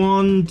just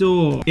one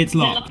door. It's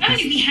locked. Oh,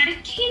 we had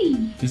a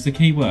key. Does the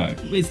key work?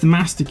 It's the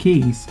master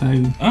key,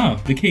 so...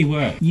 Oh, the key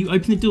worked. You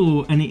open the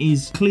door and it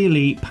is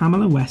clearly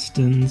Pamela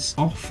Weston's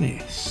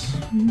office.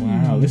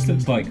 Wow, this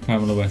looks like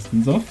Pamela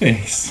Weston's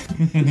office.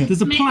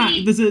 There's a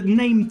plaque, there's a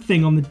name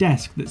thing on the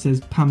desk that says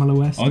Pamela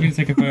Weston. I'm going to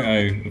take a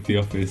photo of the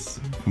office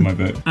for my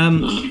book.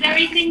 Is there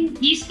anything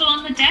useful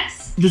on the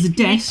desk? There's a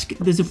desk,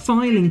 there's a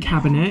filing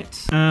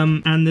cabinet,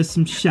 and there's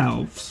some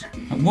shelves.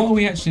 What are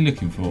we actually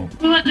looking for?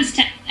 We want this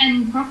to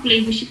end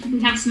properly. We should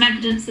probably have some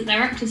evidence that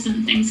they're up to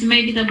something. So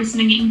maybe there'll be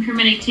something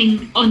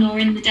incriminating on or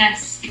in the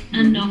desk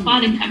and or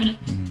filing cabinet.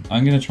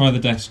 I'm going to try the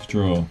desk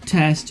drawer.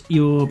 Test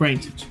your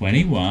brains.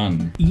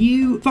 21.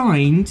 You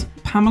find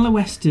Pamela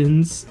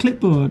Weston's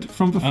clipboard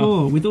from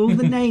before with all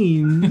the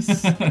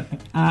names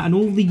and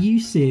all the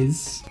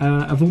uses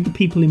of all the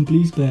people in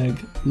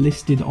Bluesburg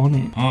listed on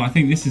it. Oh, I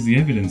think this is the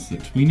evidence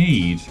that we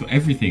need. It's got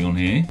everything on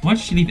here. Why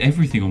did she leave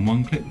everything on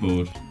one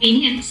clipboard?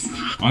 Convenience.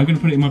 I'm going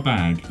to put it in my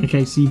bag.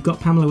 Okay, so you've got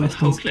Pamela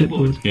Weston's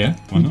clipboard. Yeah,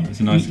 why not? It's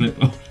a nice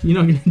clipboard. You're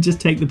not going to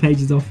just take the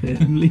pages off it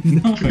and leave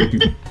them.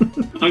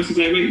 I was going to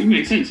say, it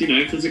makes sense,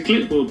 if there's a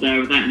clipboard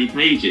there without any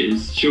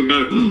pages, she'll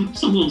go, oh,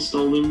 someone's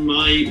stolen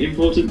my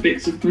important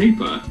bits of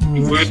paper.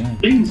 Where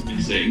things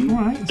missing.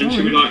 Right, and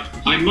she'll be like,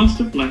 I must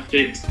have left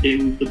it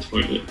in the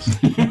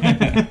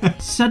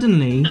toilet.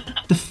 Suddenly,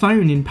 the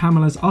phone in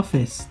Pamela's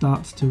office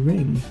starts to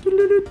ring.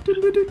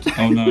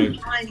 Oh no.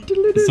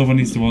 Someone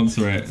needs to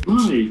answer it.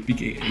 Why?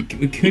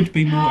 It could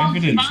be more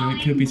evidence, or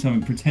it could be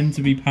something. Pretend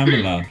to be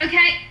Pamela.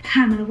 Okay,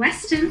 Pamela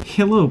Weston.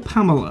 Hello,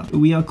 Pamela.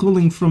 We are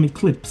calling from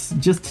Eclipse,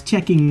 just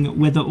checking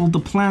whether all the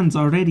plans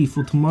are ready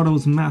for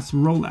tomorrow's mass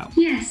rollout.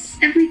 Yes,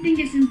 everything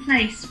is in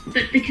place,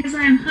 but because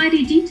I am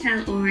highly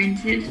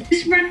detail-oriented,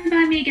 just run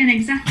by me again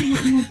exactly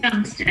what you have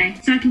done today,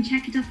 so I can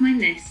check it off my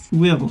list.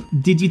 Will,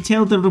 did you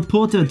tell the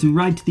reporter to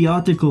write the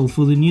article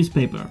for the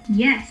newspaper?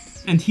 Yes.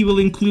 And he will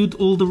include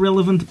all the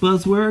relevant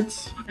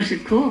buzzwords? But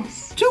of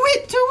course. To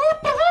it!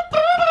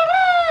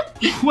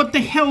 What the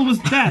hell was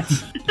that?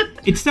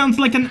 It sounds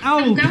like an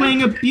owl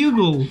playing a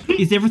bugle.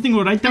 Is everything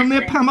alright down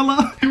there,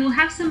 Pamela? I will will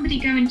have somebody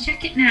go and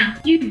check it now.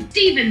 You,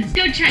 Stevens,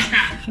 go check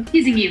that.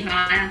 Using you,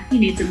 Hire. He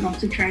needs a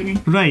lot of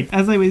training. Right,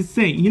 as I was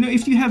saying,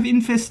 if you have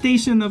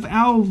infestation of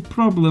owl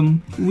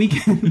problem, we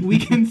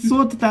can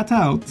sort that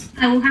out.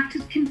 I will have to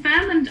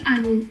confirm and I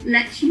will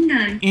let you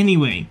know.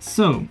 Anyway,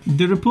 so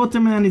the reporter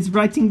man is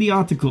writing the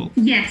article.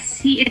 Yes,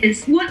 he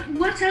is.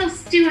 What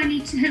else do I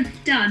need to have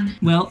done?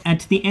 Well,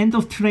 at the end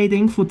of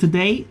trading for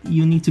today,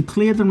 you need to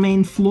clear the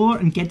main floor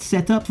and get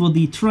set up for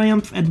the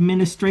Triumph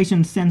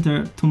Administration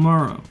Center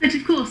tomorrow. But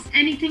of course,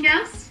 anything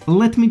else?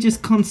 Let me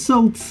just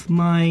consult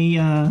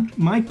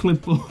my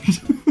clipboard.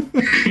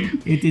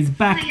 It is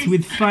backed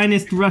with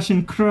finest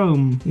Russian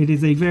chrome. It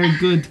is a very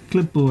good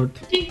clipboard.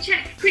 Do you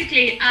check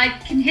quickly? I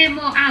can hear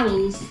more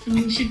owls and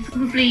we should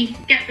probably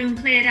get them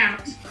cleared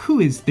out. Who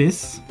is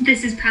this?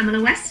 This is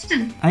Pamela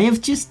Weston. I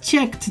have just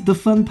checked the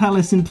Fun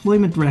Palace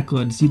employment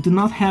records. You do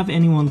not have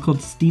anyone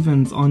called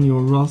Stevens on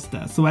your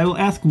roster, so I will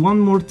ask one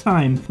more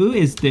time. Who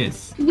is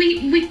this?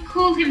 We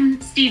call him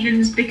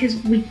Stevens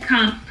because we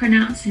can't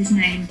pronounce his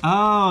name.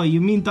 Oh, you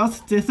mean that's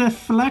a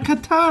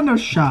Flakatana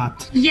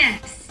shot?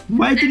 Yes.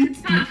 Why I didn't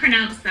can't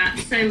pronounce that,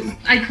 so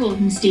I call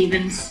him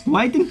Stevens.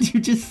 Why didn't you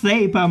just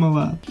say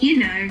Pamela?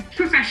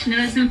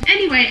 Professionalism.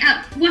 Anyway,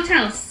 what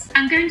else?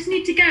 I'm going to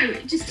need to go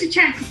just to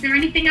check. Is there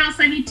anything else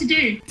I need to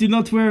do? Do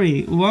not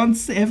worry.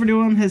 Once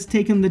everyone has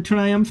taken the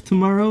Triumph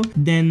tomorrow,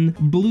 then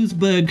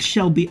Bluesburg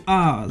shall be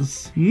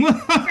ours. Let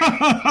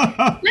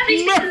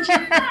me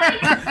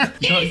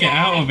Gotta get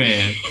out of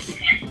here.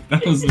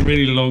 That was a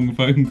really long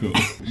phone call.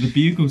 The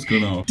bugle's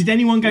gone off. Did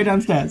anyone go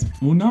downstairs?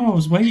 Well, no, I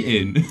was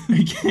waiting.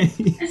 Okay.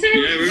 So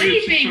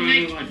waving,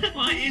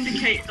 I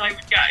indicated I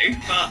would go,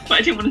 but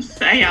I didn't want to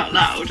say out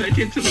loud. I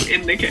did sort of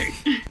indicate.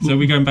 So are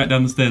we going back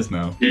down the stairs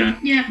now? Yeah.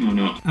 Yeah. Or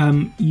not?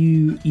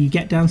 You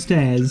get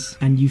downstairs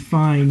and you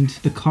find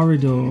the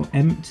corridor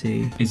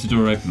empty. Is the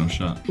door open or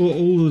shut?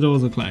 All the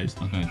doors are closed.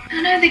 Okay.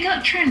 Oh no, they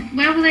got Trent.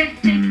 Where will they have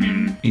taken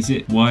him? Is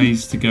it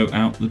wise to go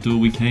out the door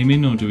we came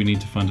in, or do we need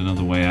to find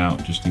another way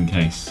out just in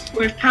case?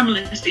 Well, if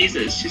Pamela sees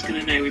us, she's going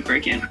to know we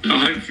broke in.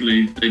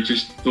 Hopefully, they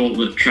just thought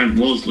that Trent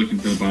was looking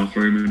for the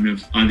bathroom and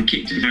have either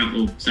kicked him out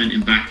or sent him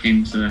back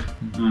into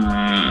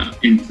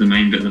the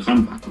main bit of the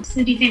fun battle.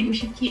 So do you think we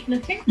should keep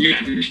looking?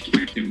 Yeah, just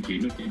keep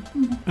looking.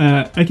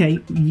 Okay,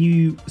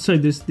 so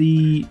there's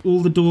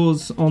all the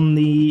doors on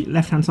the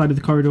left-hand side of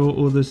the corridor,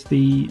 or there's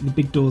the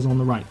big doors on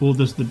the right, or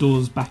there's the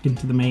doors back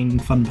into the main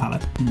fun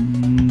palace.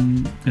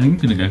 I'm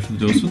gonna go for the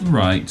doors to the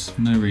right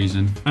for no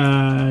reason.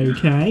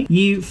 Okay.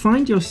 You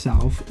find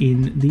yourself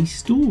in the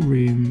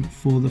storeroom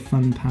for the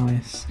Fun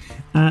Palace.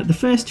 The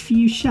first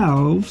few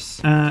shelves,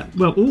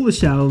 all the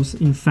shelves,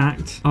 in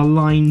fact, are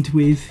lined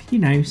with,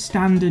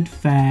 standard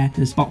fare.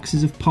 There's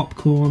boxes of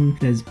popcorn,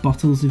 there's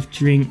bottles of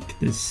drink,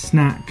 there's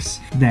snacks,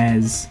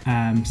 there's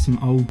some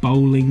old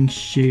bowling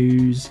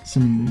shoes,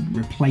 some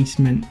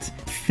replacement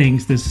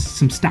things. There's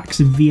some stacks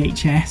of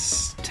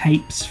VHS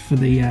tapes for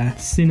the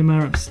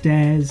cinema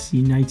upstairs.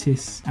 You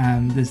notice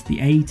there's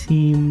the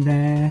A-Team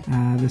there.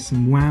 There's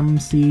some Wham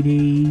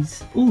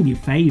CDs. All your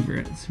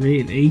favourites,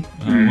 really.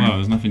 Oh wow,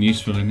 there's nothing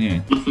useful in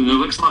here. Nothing that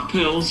looks like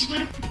pills.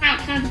 What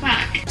about further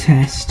back?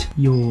 Test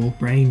your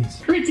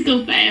brains.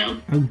 Critical fail.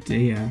 Oh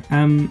dear.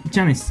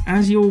 Janice,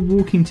 as you're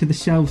walking to the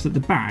shelves at the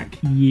back,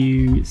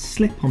 you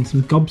slip on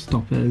some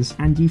gobstoppers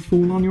and you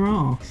fall on your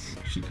arse.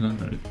 Can I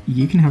have it?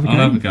 You can have a go. I'll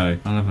have a go.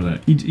 I'll have a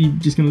look. You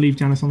just going to leave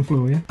Janice on the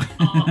floor, yeah?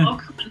 I'll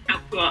come and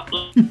help you up.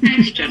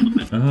 Thanks,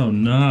 gentlemen. Oh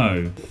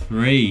no.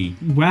 3.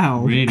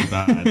 Well. Really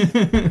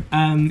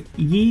bad.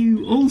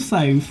 You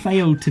also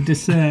failed to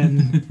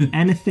discern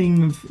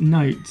anything of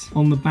note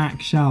on the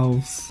back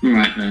shelves.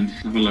 Right then,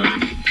 have a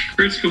look.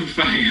 Critical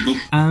fail.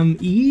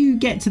 You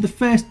get to the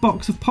first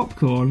box of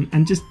popcorn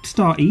and just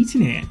start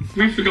eating it.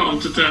 We've forgotten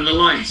to turn the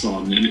lights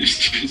on and it's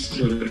just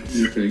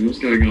anything. What's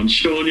going on?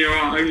 Sean, you're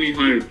our only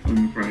hope,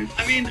 I'm afraid.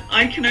 I mean,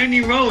 I can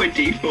only roll a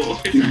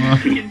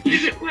d4.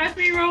 Is it worth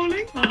me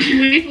rolling?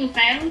 We've all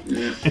failed.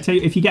 Yeah. I tell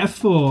you, if you get a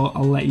 4,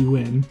 I'll let you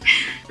win.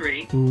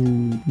 3.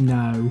 Ooh,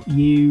 no.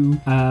 You,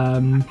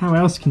 how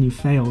else can you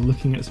fail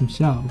looking at some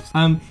shelves?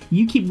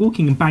 You keep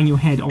walking and bang your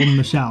head on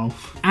the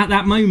shelf. At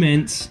that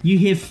moment, you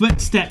hear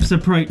footsteps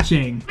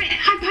approaching. Wait,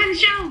 hide behind the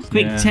shelves.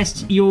 Quick,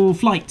 test your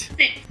flight.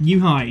 6. You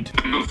hide.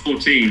 I got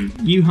 14.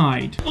 You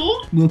hide.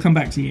 4? We'll come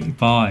back to you.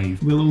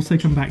 5. We'll also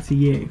come back to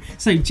you.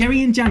 So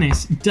Jerry and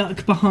Janice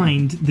duck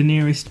behind the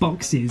nearest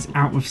boxes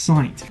out of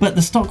sight. But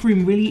the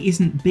stockroom really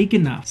isn't big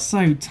enough.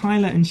 So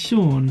Tyler and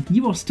Sean,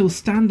 you are still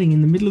standing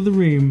in the middle of the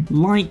room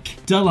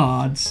like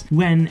dullards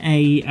when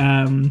a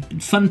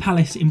Fun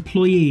Palace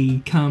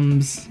employee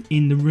comes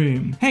in the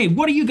room. Hey,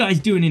 what are you guys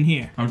doing in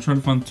here? I'm trying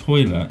to find the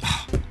toilet.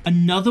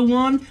 Another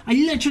one? I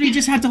literally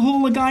just had to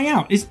haul a guy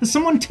out. Has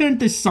someone turned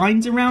the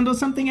signs around or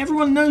something?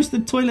 Everyone knows the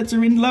toilets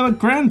are in Lower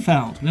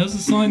Granfeld. There was a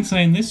sign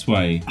saying this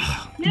way.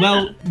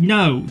 Well,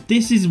 no,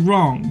 this is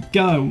wrong.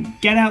 Go.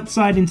 Get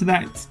outside into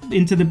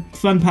the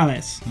Fun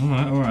Palace. All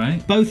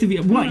right. Both of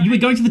you. What? You were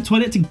going to the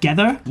toilet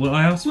together? Well,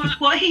 I asked.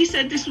 Well, he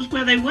said this was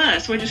where they were,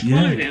 so I just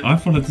followed him. I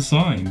followed the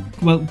sign.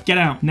 Well, get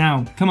out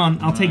now. Come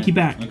on, I'll take you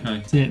back. Okay.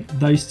 That's it.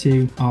 Those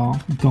two are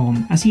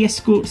gone. As he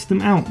escorts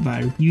them out,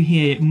 though, you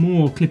hear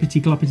more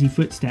clippity-cloppity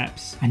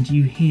footsteps, and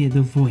you hear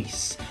the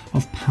voice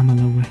of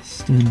Pamela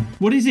Weston.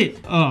 What is it?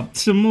 Oh,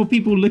 some more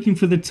people looking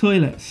for the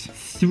toilets.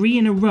 3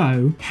 in a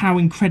row. How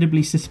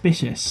incredibly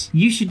suspicious.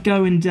 You should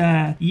go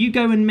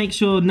and make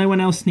sure no one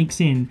else sneaks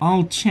in.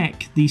 I'll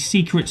check the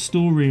secret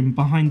storeroom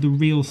behind the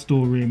real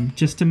storeroom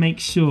just to make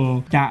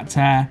sure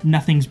that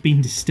nothing's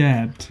been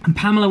disturbed. And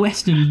Pamela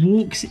Weston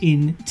walks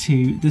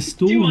into the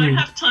storeroom. Do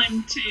I have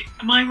time to...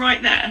 Am I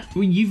right there?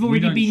 Well, you've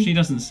already been... She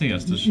doesn't see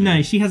us, does she?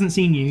 No, she hasn't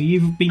seen you.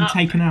 You've been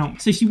taken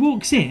out. So she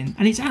walks in,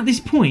 and it's at this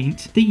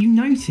point that you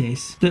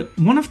notice that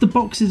one of the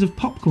boxes of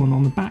popcorn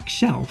on the back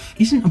shelf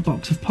isn't a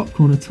box of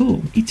popcorn at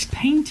all. It's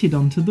painted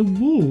onto the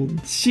wall.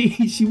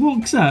 She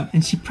walks up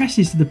and she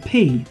presses the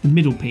P, the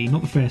middle P,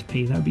 not the first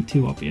P, that would be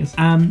too obvious.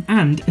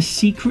 And a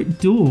secret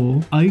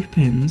door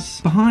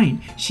opens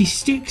behind. She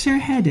sticks her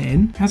head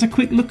in, has a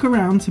quick look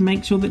around to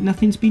make sure that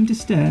nothing's been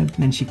disturbed,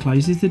 and then she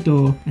closes the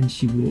door and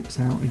she walks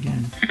out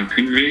again. How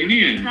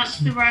convenient. That's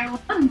the right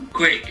one.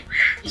 Quick,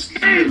 let's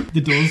go.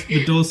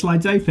 The door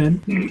slides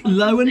open.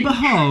 Lo and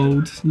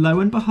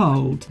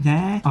behold,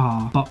 there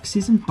are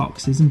boxes and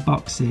boxes and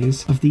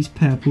boxes of these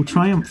purple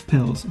Triumph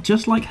pills,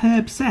 just like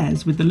Herb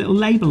says, with the little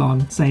label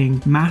on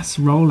saying mass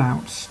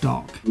rollout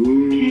stock.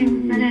 Okay,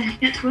 we better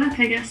get to work,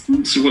 I guess.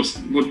 So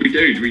what do we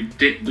do? Do we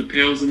dip the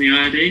pills in the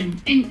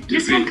iodine?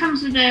 This one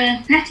comes with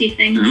a petty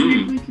thing, so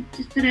maybe we could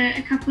just put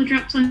a couple of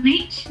drops on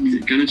each. Is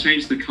it going to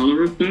change the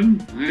colour of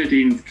them?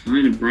 Iodine's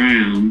kind of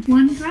brown.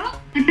 1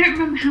 drop? I don't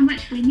remember how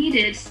much we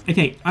needed.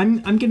 Okay,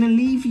 I'm going to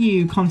leave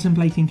you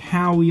contemplating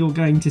how you're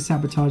going to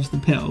sabotage the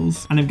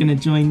pills, and I'm going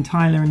to join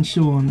Tyler and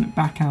Sean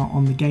back out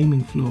on the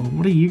gaming floor.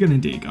 What are you going to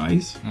do,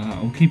 guys?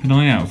 I'll keep an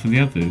eye out for the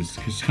others,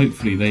 because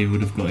hopefully they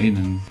would have got in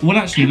and... Well,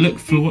 actually, look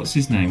for what's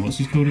his name? What's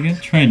he called again?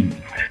 Trent.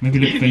 Maybe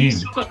look for Have you him.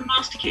 still got the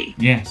master key?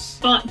 Yes.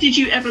 But did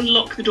you ever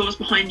lock the doors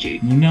behind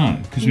you? Well, no,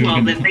 because we were Well,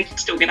 going then they can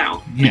still get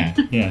out. Yeah,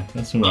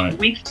 that's all right.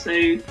 We can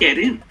so get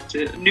in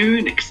to new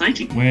and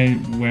exciting.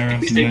 Where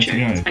else is there to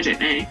go? I don't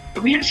know.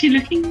 Are we actually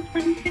looking for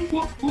anything?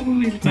 What were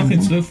we looking for?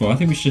 Nothing to look for. I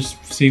think we should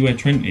just see where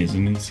Trent is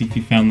and then see if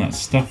he found that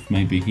stuff.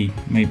 Maybe he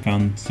may have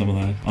found some of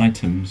the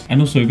items. And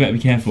also, we better be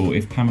careful.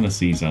 If Pamela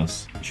sees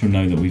us, she'll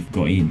know that we've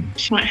got in.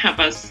 She might have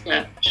us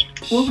searched.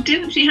 Well,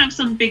 didn't she have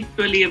some big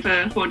bully of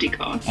a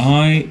bodyguard?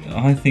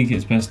 I think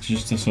it's best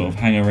just to sort of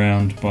hang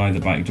around by the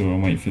back door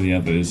and wait for the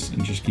others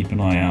and just keep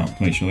an eye out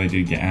to make sure they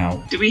do get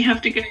out. Do we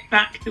have to go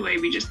back the way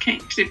we just came?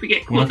 Because if we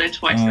get caught there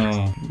twice,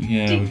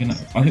 yeah,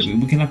 I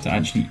think we're gonna have to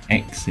actually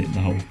exit the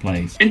whole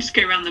place and just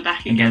go around the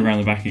back again. And go around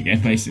the back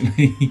again,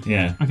 basically.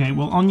 Yeah. Okay,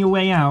 well, on your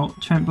way out,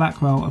 Trent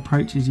Blackwell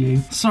approaches you.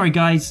 Sorry,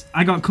 guys,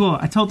 I got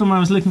caught. I told them I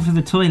was looking for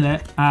the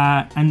toilet,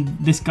 and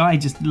this guy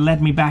just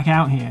led me back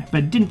out here,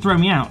 but didn't throw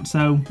me out,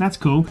 so that's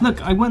cool.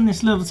 Look, I won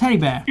this little teddy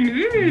bear.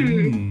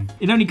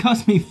 It only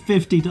cost me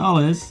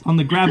 $50 on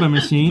the grabber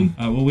machine.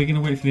 Well, we're going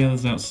to wait for the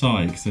others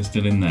outside because they're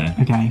still in there.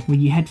 Okay, well,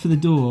 you head for the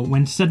door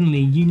when suddenly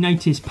you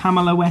notice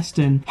Pamela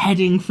Weston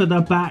heading for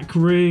the back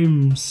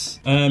rooms.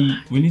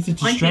 We need to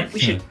distract her. I think we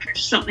should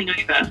push something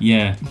over.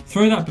 Yeah.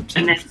 Throw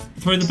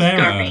the bear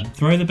at her.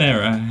 Throw the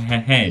bear at her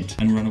head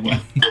and run away.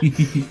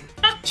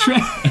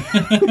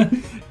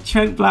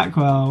 Trent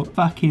Blackwell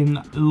fucking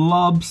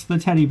lobs the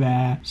teddy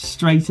bear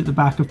straight at the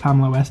back of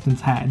Pamela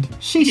Weston's head.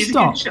 She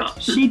stops.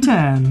 She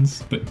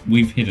turns. But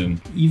we've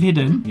hidden. You've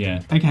hidden?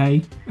 Yeah.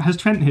 Okay. Has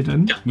Trent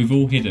hidden? We've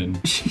all hidden.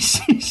 She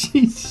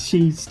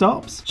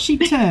stops. She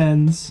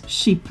turns.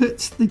 She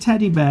puts the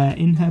teddy bear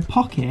in her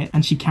pocket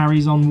and she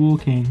carries on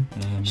walking.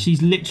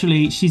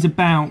 She's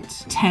about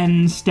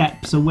 10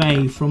 steps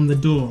away from the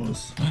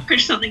doors.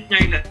 Push something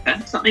over.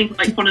 Something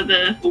like one of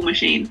the ball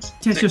machines.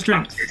 Test your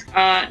strength.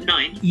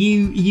 9.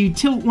 You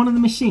tilt one of the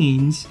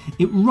machines,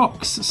 it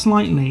rocks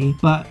slightly,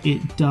 but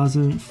it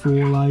doesn't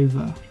fall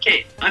over.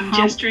 Okay, I'm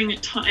gesturing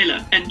at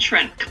Tyler and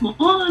Trent. Come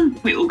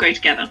on, we all go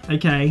together.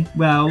 Okay,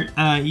 well,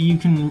 you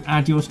can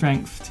add your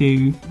strength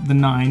to the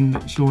 9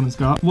 that Sean has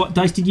got. What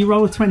dice did you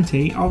roll? A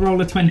 20? I'll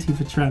roll a 20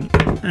 for Trent.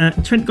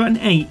 Trent got an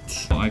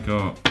 8. I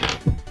got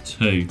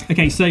 2.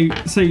 Okay, so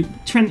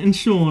Trent and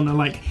Sean are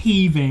like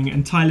heaving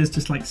and Tyler's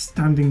just like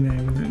standing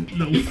there with a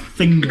little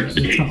finger at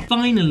the top.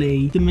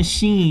 Finally, the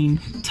machine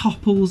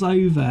topples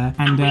over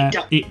and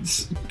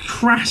it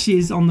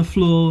crashes on the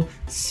floor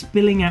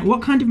spilling out.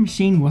 What kind of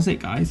machine was it,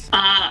 guys?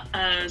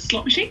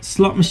 Slot machine.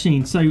 Slot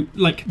machine. So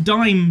like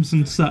dimes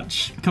and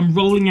such come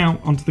rolling out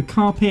onto the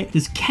carpet.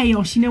 There's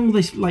chaos. You know all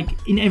this, like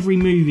in every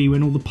movie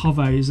when all the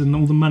povos and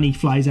all the money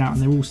flies out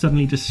and they're all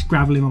suddenly just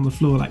scrabbling on the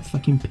floor like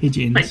fucking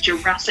pigeons. Like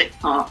Jurassic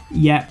Park.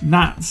 Yeah,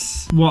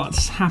 that's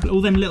what's happened.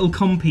 All them little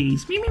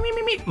compies,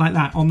 like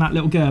that on that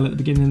little girl at the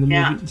beginning of the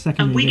movie, the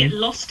second and movie. we get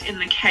lost in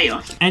the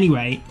chaos.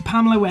 Anyway,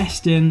 Pamela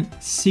Weston,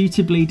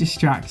 suitably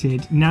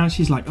distracted. Now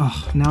she's like,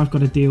 oh, now I've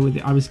got to deal with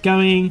it. I was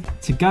going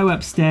to go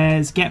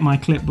upstairs, get my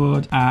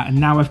clipboard, and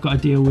now I've got to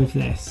deal with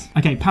this.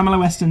 Okay, Pamela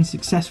Weston,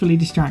 successfully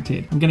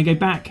distracted. I'm going to go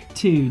back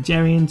to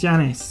Jerry and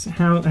Janice.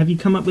 How have you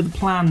come up with a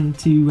plan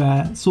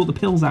to sort the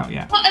pills out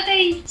yet? What are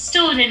they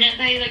stored in? Are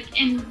they like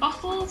in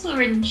bottles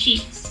or in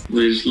sheets?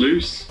 They're just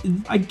loose.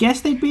 I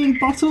guess they'd be in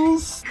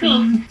bottles.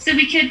 Cool. So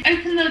we could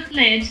open the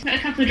lid, put a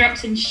couple of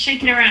drops in,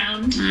 shake it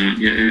around.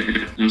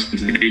 Yeah. That's going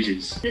to take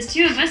ages. There's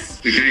 2 of us.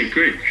 Okay,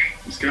 quick.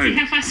 Let's go. See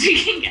how fast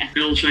we can get.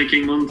 Pill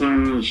shaking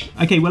montage.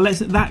 Okay, well,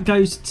 that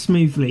goes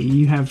smoothly.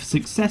 You have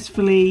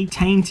successfully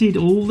tainted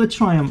all the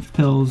Triumph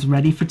pills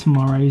ready for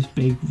tomorrow's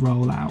big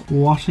rollout.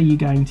 What are you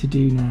going to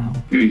do now?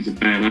 We need to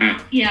bail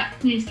out. Yeah,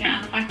 we need to get out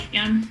of the back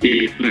again.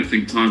 Yeah, I don't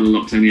think Tyler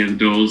locked any of the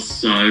doors,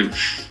 so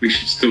we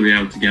should still be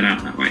able to get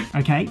out that way.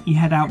 Okay, you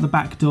head out the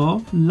back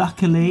door.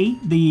 Luckily,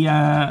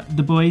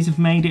 the boys have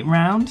made it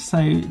round,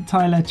 so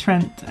Tyler,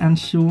 Trent, and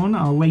Sean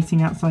are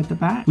waiting outside the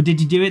back. Well,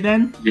 did you do it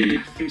then? Yeah,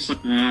 I think so.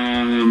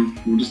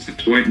 We'll just have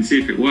to wait and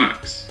see if it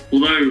works.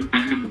 Although I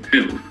have a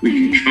pill,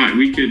 we can try.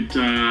 We could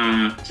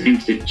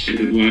taint it, check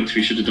it works.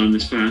 We should have done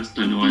this first.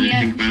 Don't know why I didn't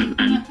think about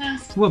it then.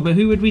 What, but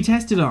who would we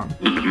test it on?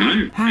 I don't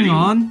know. Hang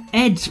on.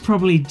 Ed's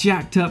probably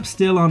jacked up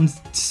still on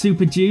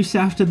super juice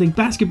after the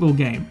basketball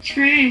game.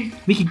 True.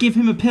 We could give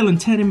him a pill and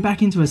turn him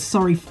back into a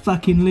sorry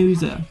fucking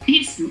loser.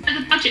 He's at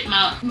the budget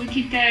mark. We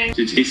could go.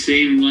 Did he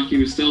seem like he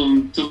was still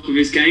on top of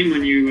his game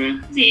when you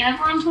Is he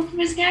ever on top of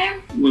his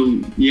game?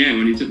 Well, yeah,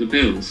 when he took the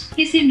pills.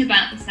 He seemed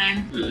about the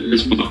same.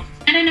 As well.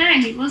 I don't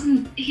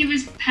know, he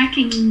was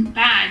packing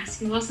bags,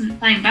 he wasn't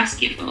playing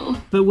basketball.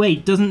 But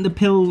wait, doesn't the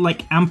pill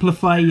like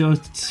amplify your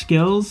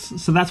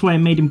skills? So that's why it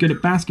made him good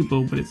at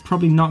basketball, but it's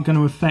probably not going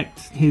to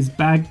affect his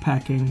bag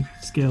packing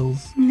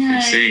skills. No.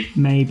 I see.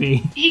 Maybe.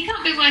 He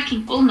can't be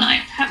working all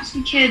night. Perhaps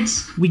we could...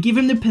 We give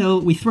him the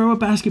pill, we throw a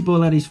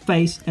basketball at his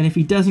face, and if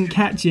he doesn't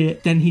catch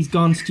it, then he's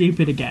gone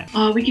stupid again.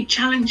 Oh, we could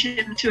challenge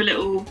him to a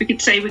little... We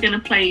could say we're going to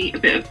play a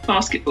bit of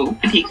basketball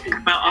and he can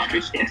come out after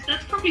his shift.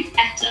 That's probably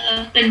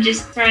better than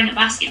just throwing a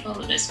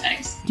basketball at his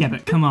face. Yeah,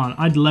 but come on,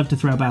 I'd love to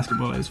throw a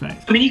basketball at his face.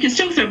 I mean, you can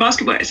still throw a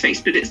basketball at his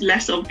face, but it's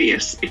less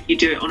obvious if you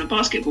do it on a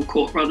basketball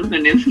court rather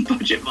than in the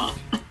budget mark.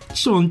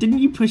 Sean, didn't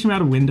you push him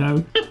out a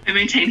window? I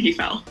maintain he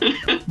fell.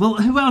 Well,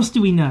 who else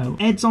do we know?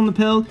 Ed's on the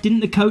pill. Didn't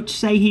the coach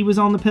say he was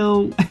on the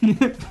pill?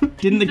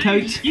 Didn't the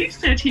coach? You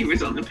said he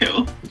was on the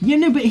pill. Yeah,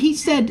 no, but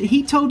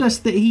he told us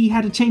that he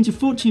had a change of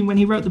fortune when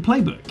he wrote the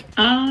playbook.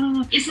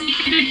 Isn't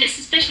it going to get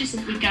suspicious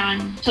if we go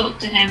and talk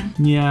to him?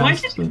 Yeah. Why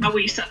did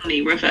Howie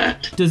suddenly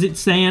revert? Does it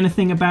say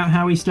anything about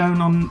Howie Stone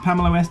on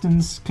Pamela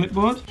Weston's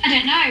clipboard? I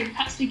don't know.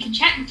 Perhaps we can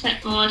check the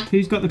clipboard.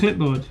 Who's got the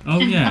clipboard? Oh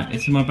yeah,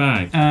 it's in my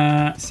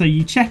bag. So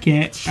you check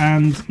it,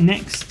 and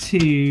next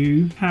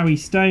to Howie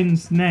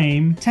Stone's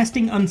name,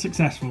 testing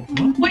unsuccessful.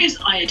 What is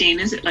iodine?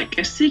 Is it like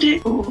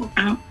acidic or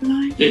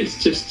alkaline?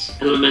 It's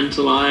just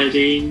elemental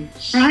iodine.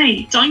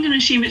 Right. So I'm going to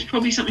assume it's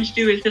probably something to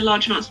do with the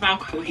large amounts of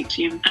alcohol he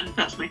consumed, and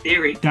that's my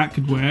theory. That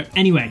could work.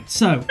 Anyway,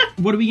 so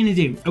what are we going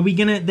to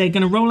do? They're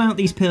going to roll out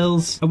these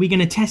pills. Are we going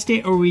to test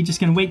it, or are we just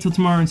going to wait till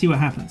tomorrow and see what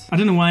happens? I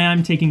don't know why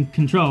I'm taking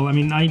control. I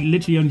mean, I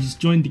literally only just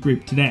joined the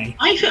group today.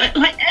 I feel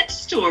like Ed's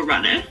store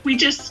runner. We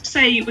just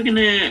say we're going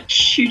to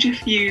shoot a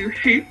few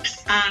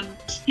hoops and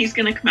he's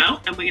going to come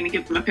out and we're going to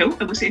give him a pill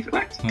and we'll see if it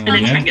works. And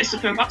then Trent gets to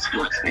throw a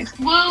basketball at his face.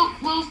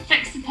 We'll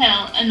fix the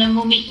pill and then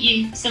we'll meet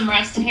you somewhere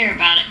else to hear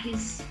about it.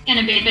 He's going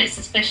to be a bit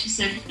suspicious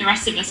if the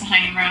rest of us are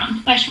hanging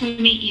around. Where should we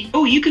meet you?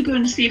 Oh, you could go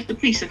and see if the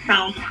police have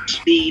found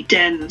the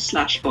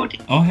den/body.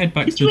 I'll head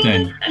back to the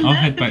den. I'll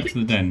head back to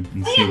the den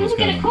and see what's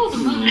going on. Call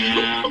them,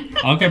 aren't we?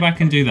 I'll go back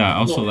and do that.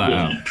 I'll sort that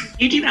out.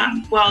 You do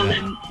that while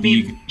then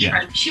me and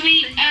Trent. Should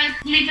we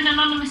leave an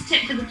anonymous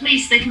tip for the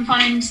police? They can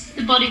find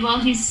the body while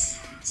he's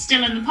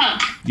still in the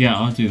pub. Yeah,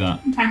 I'll do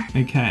that.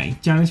 Okay.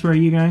 Janice, where are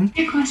you going?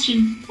 Good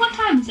question. What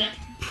time is it?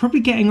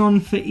 Probably getting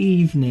on for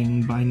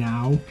evening by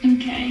now.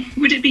 Okay.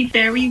 Would it be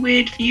very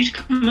weird for you to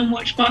come and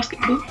watch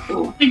basketball?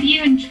 Or? With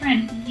you and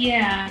Trent,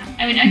 yeah.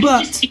 I mean, I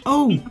could just...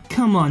 Oh,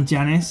 come on,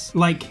 Janice.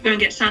 Like... Go and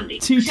get Sandy.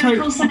 Two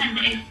total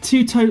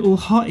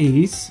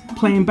hotties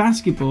playing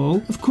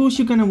basketball. Of course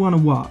you're going to want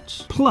to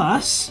watch.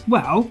 Plus,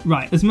 well,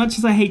 right, as much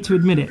as I hate to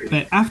admit it,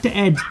 but after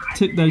Ed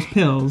took those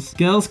pills,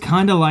 girls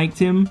kind of liked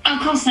him. I'll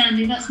call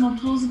Sandy, that's more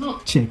plausible.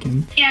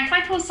 Chicken. Yeah, if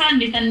I call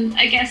Sandy, then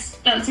I guess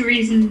that's a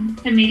reason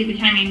for me to be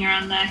hanging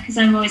around there. because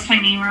I'm always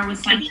hanging around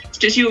with Sandy.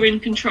 Just you're in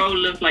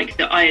control of like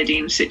the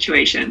iodine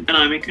situation, and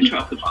I'm in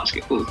control of the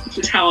basketball. This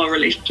is how our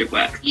relationship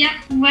works. Yeah,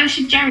 where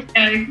should Jared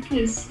go?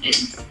 Because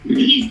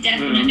he's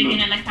definitely going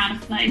to look out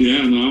of place.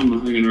 Yeah, no, I'm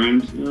not hanging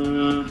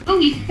around. Oh,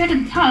 you could go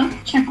to the pub,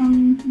 check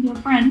on your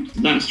friend.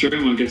 That's true.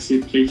 I guess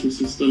the police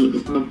is still at the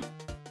pub.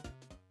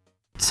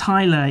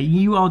 Tyler,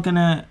 you are going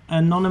to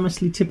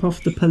anonymously tip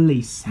off the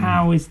police.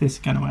 How is this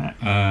going to work?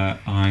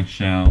 I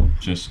shall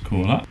just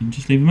call up and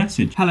just leave a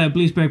message. Hello,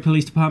 Bluesbury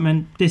Police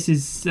Department. This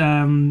is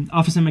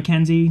Officer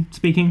Mackenzie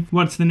speaking.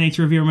 What's the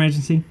nature of your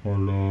emergency?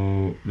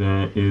 Hello,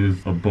 there is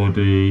a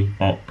body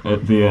up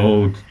at the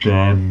old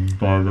den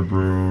by the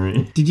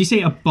brewery. Did you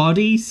say a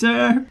body,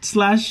 sir?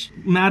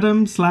 /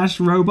 madam /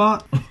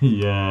 robot?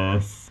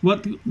 Yes.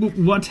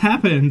 What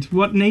happened?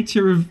 What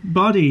nature of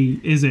body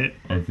is it?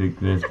 I think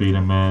there's been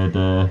a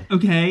murder.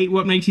 Okay,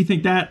 what makes you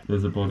think that?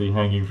 There's a body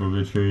hanging from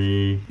a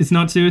tree. It's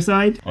not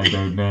suicide? I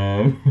don't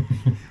know.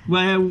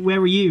 Where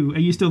are you? Are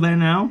you still there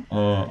now?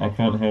 I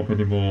can't help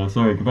anymore.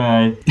 Sorry,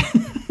 goodbye.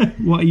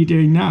 What are you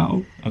doing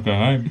now? I'll go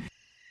home.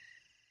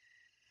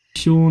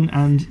 Sean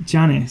and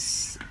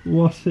Janice,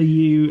 what are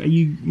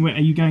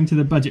you going to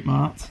the Budget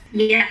Mart?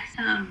 Yes,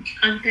 I'm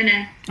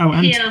gonna. Oh,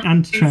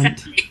 and Trent.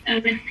 Sandy.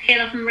 I'm gonna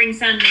peel off and ring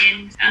Sandy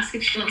and ask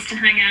if she wants to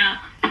hang out.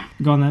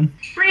 Go on then.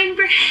 Ring.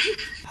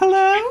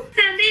 Hello?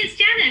 Sandy, it's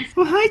Janice.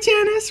 Oh, hi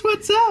Janice,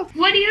 what's up?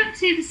 What are you up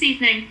to this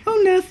evening?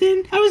 Oh,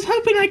 nothing. I was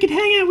hoping I could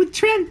hang out with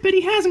Trent, but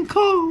he hasn't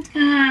called.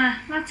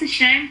 That's a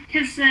shame,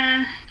 because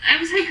I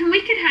was hoping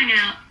we could hang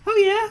out. Oh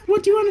yeah?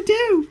 What do you want to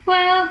do?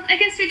 Well, I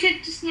guess we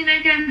could just, go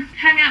and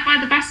hang out by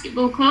the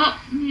basketball court.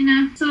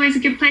 It's always a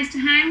good place to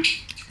hang.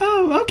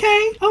 Oh,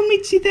 okay. I'll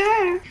meet you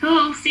there.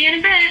 Cool, see you in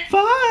a bit.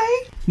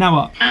 Bye. Now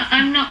what?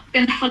 I'm not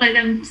going to follow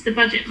them to the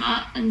Budget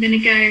Mart. I'm going to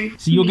go...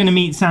 So you're going to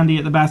meet Sandy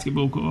at the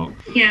basketball court?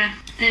 Yeah,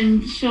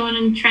 and Sean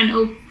and Trent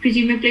will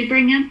presumably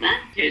bring Ed there.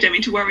 Yeah, don't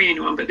mean to worry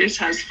anyone, but this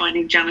has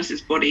finding Janice's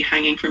body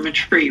hanging from a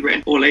tree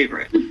written all over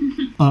it.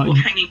 Or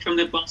hanging from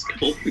the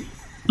basketball hoop.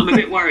 I'm a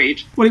bit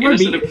worried. Well, it won't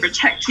be sort of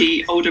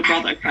protecty older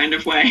brother kind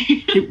of way.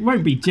 It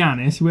won't be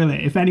Janice, will it?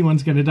 If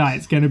anyone's going to die,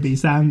 it's going to be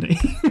Sandy.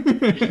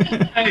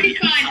 It'll be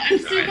fine.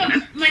 I've still got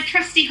my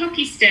trusty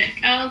hockey stick.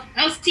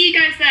 I'll see you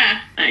guys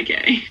there.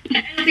 Okay.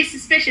 It'll be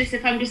suspicious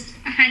if I'm just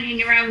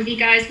hanging around with you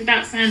guys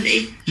without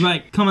Sandy.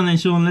 Right, come on then,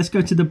 Sean. Let's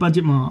go to the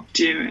Budget Mart.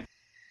 Do it.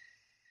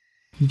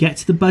 You get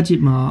to the Budget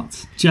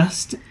Mart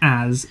just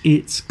as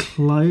it's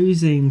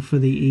closing for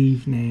the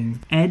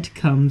evening. Ed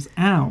comes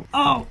out.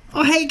 Oh,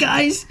 hey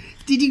guys!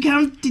 Did you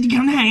come to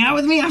hang out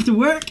with me after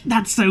work?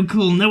 That's so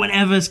cool. No one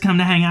ever's come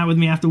to hang out with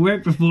me after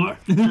work before.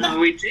 Oh,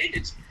 we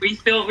did. We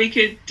thought we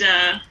could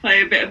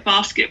play a bit of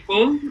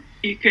basketball.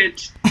 You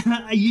could...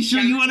 Are you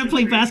sure you want to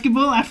play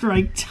basketball after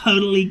I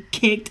totally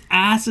kicked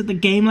ass at the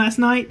game last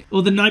night?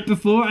 Or the night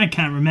before? I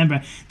can't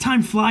remember.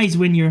 Time flies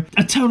when you're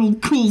a total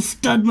cool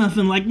stud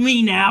muffin like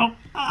me now.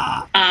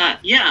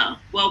 Yeah.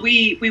 Well,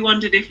 we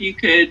wondered if you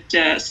could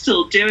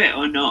still do it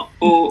or not,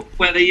 or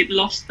whether you'd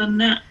lost the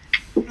net.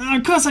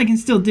 Of course I can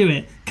still do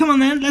it. Come on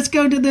then, let's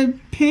go to the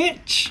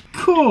pitch.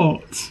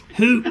 Court.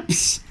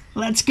 Hoops.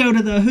 Let's go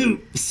to the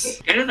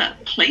hoops. Go to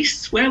that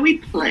place where we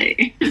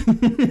play.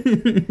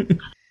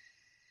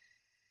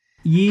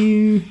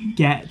 You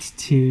get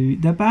to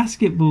the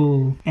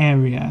basketball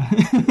area.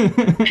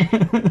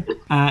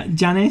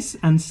 Janice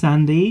and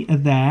Sandy are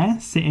there,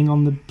 sitting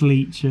on the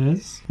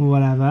bleachers, or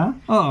whatever.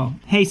 Oh,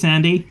 hey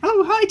Sandy.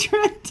 Oh, hi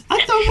Trent.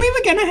 I thought we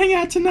were going to hang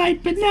out tonight,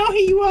 but now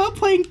here you are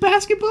playing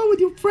basketball with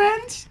your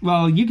friends.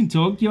 Well, you can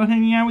talk. You're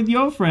hanging out with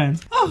your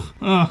friends.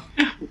 Oh.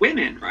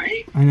 Women,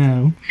 right? I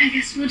know. I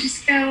guess we'll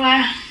just go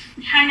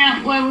hang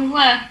out where we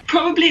were.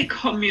 Probably a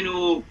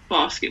communal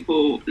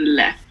basketball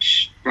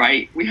left,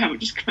 right? We haven't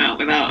just come out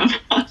without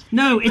them.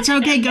 No, it's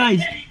okay,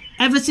 guys.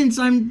 Ever since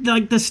I'm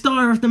like the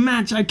star of the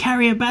match, I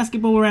carry a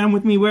basketball around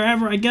with me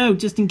wherever I go,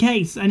 just in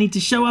case. I need to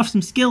show off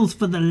some skills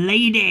for the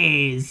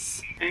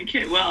ladies.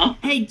 Okay, well.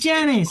 Hey,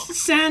 Janice,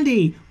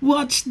 Sandy,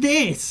 watch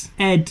this.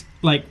 Ed,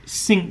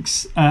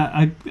 sinks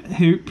a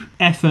hoop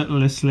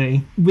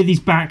effortlessly with his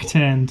back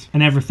turned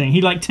and everything.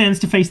 He, turns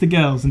to face the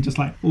girls and just,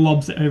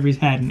 lobs it over his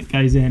head and it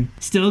goes in.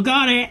 Still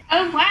got it.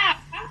 Oh, wow.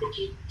 How did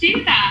you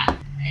do that?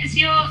 Is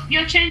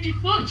your change of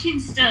fortune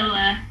still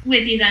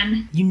with you,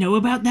 then? You know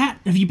about that?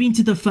 Have you been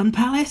to the Fun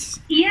Palace?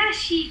 Yeah,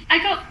 I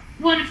got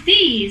one of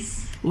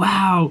these.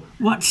 Wow.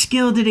 What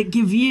skill did it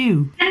give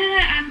you?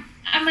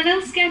 I'm a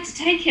little scared to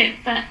take it,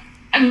 but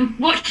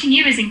watching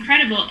you is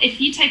incredible.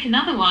 If you take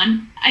another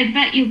one, I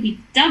bet you'll be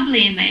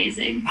doubly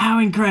amazing. How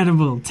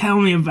incredible?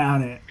 Tell me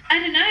about it. I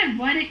don't know.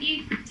 Why don't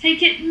you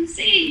take it and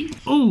see?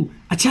 Oh,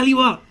 I tell you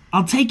what.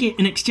 I'll take it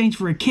in exchange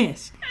for a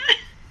kiss.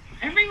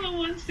 Everyone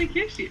wants to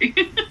kiss you.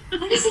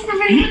 Why does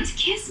everybody want to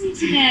kiss me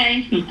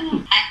today?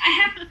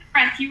 I have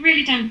breath. You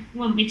really don't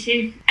want me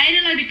to. I ate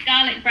a load of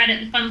garlic bread at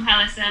the Fun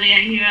Palace earlier.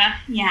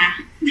 Yeah.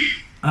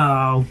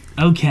 Oh,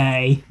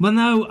 okay. Well,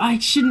 no, I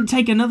shouldn't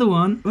take another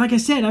one. Like I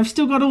said, I've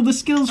still got all the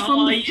skills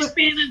from the... you're just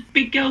being a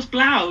big girl's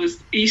blouse.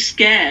 Are you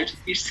scared?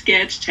 You're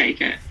scared to take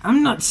it.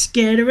 I'm not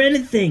scared of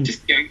anything.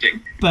 Just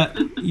joking. But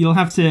you'll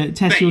have to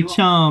test your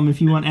charm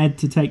if you want Ed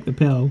to take the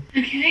pill.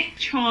 Okay.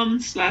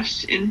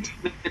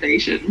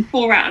 Charm/intimidation.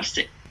 4 out of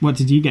 6. What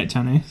did you get,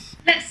 Janice?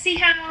 Let's see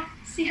how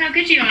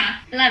good you are.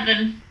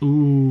 11.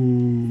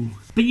 Ooh.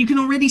 But you can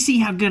already see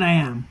how good I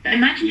am.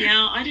 Imagine.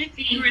 Yeah, I don't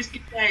think you were as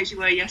good today as you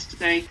were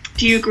yesterday.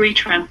 Do you agree,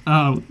 Trent?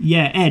 Oh,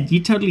 yeah, Ed,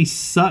 you totally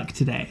suck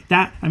today.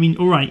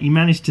 Alright, you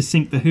managed to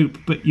sink the hoop,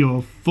 but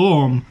your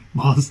form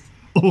was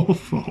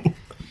awful.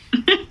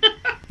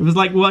 It was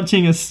like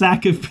watching a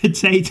sack of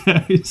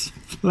potatoes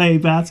play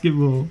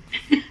basketball.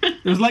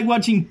 It was like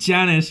watching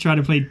Janice try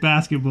to play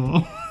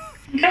basketball.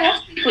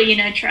 That's people, you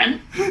know,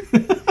 Trent.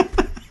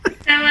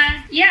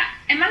 Yeah,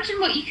 imagine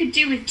what you could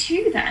do with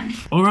 2 then.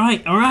 All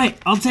right,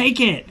 I'll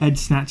take it. Ed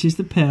snatches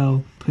the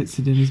pill, puts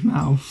it in his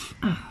mouth.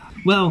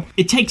 Well,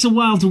 it takes a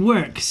while to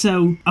work,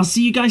 so I'll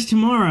see you guys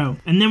tomorrow,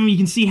 and then we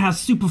can see how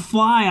super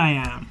fly I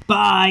am.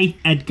 Bye.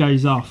 Ed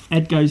goes off.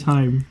 Ed goes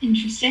home.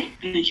 Interesting.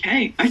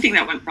 Okay, I think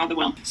that went rather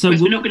well. So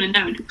we're not going to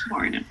know until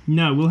tomorrow now.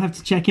 No, we'll have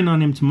to check in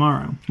on him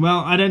tomorrow. Well,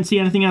 I don't see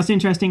anything else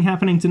interesting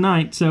happening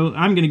tonight, so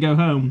I'm going to go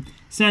home.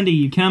 Sandy,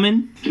 you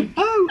coming?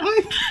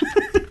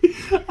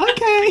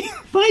 Okay.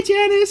 Bye,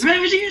 Janice.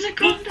 Remember to use a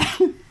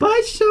condom.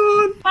 Bye,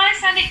 Sean. Bye,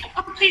 Sandy.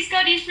 Oh, please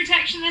God, use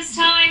protection this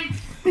time.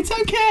 It's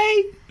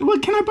okay. Well,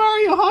 can I borrow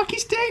your hockey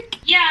stick?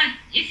 Yeah,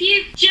 if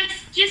you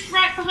just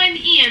right behind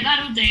the ear,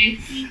 that'll do.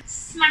 You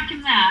smack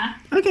him there.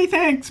 Okay,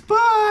 thanks.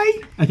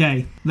 Bye.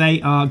 Okay,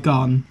 they are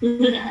gone.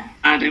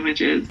 Bad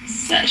images.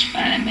 Such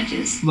bad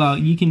images. Well,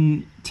 you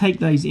can take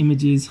those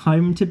images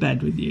home to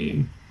bed with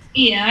you.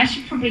 Yeah, I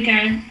should probably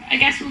go. I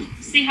guess we'll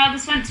see how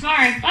this went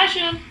tomorrow. Bye,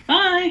 Sean.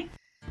 Bye.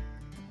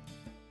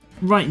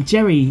 Right,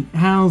 Jerry,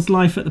 how's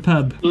life at the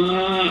pub?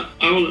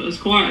 As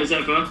quiet as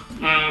ever.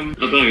 I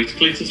don't know, is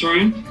Cletus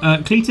around?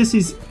 Cletus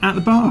is at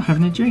the bar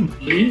having a drink.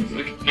 He is?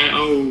 Okay,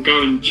 I'll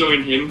go and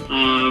join him.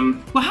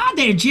 Well, hi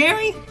there,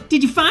 Jerry.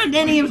 Did you find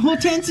any of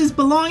Hortense's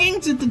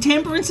belongings at the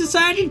Temperance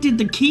Society? Did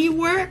the key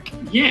work?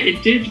 Yeah,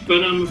 it did,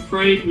 but I'm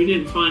afraid we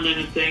didn't find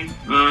anything.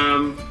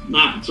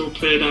 It's all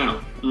cleared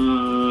out.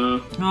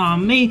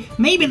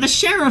 Maybe the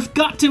sheriff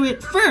got to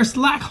it first,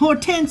 like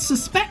Hortense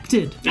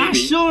suspected. Maybe. I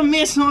sure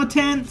miss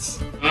Hortense.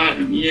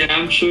 Yeah,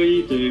 I'm sure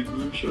you do.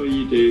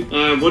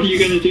 What are you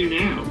going to do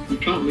now? You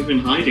can't live in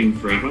hiding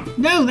forever.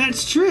 No,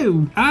 that's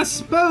true. I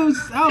suppose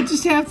I'll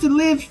just have to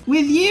live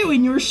with you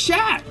in your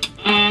shack.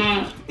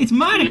 It's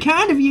mighty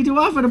kind of you to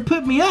offer to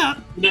put me up.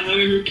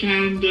 No,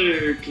 can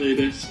do,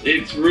 Cletus.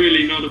 It's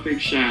really not a big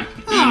shack.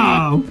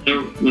 Oh.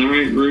 There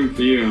ain't room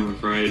for you, I'm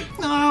afraid.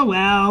 Oh,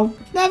 well.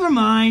 Never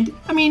mind.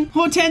 I mean,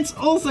 Hortense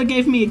also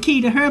gave me a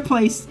key to her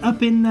place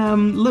up in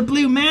Le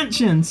Bleu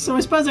Mansion, so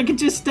I suppose I could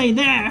just stay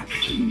there.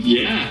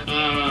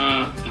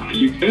 Yeah,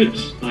 you could.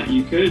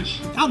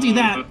 I'll do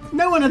that.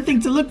 No one would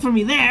think to look for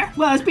me there.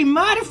 Well, it's been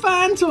mighty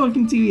fine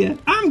talking to you.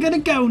 I'm gonna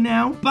go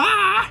now.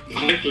 Bye.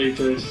 Bye,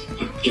 Cletus.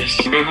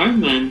 Guess I'll go home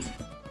then.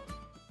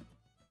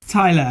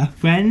 Tyler,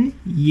 when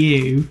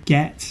you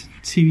get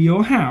to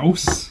your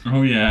house,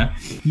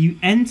 you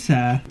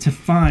enter to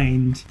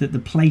find that the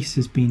place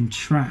has been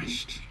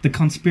trashed. The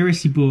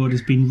conspiracy board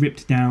has been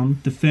ripped down,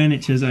 the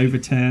furniture's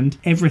overturned,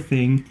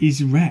 everything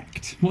is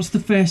wrecked. What's the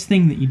first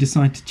thing that you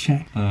decide to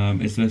check?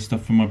 Is there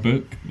stuff from my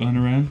book lying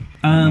around?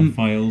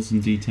 Files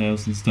and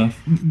details and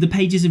stuff? The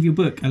pages of your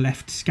book are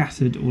left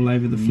scattered all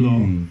over the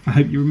floor. I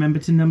hope you remember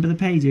to number the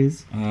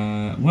pages.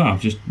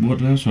 What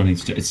else do I need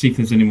to check? See if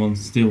there's anyone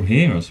still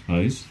here, I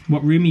suppose.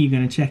 What room are you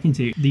going to check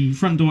into? The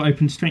front door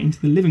opens straight into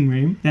the living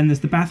room, then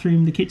there's the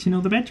bathroom, the kitchen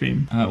or the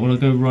bedroom. I'll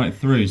go right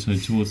through, so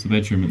towards the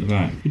bedroom at the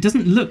back. It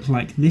doesn't look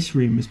like this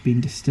room has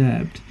been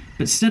disturbed,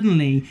 but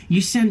suddenly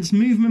you sense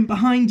movement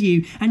behind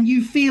you and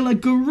you feel a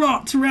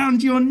garrote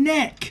round your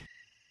neck.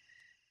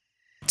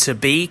 To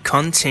be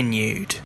continued.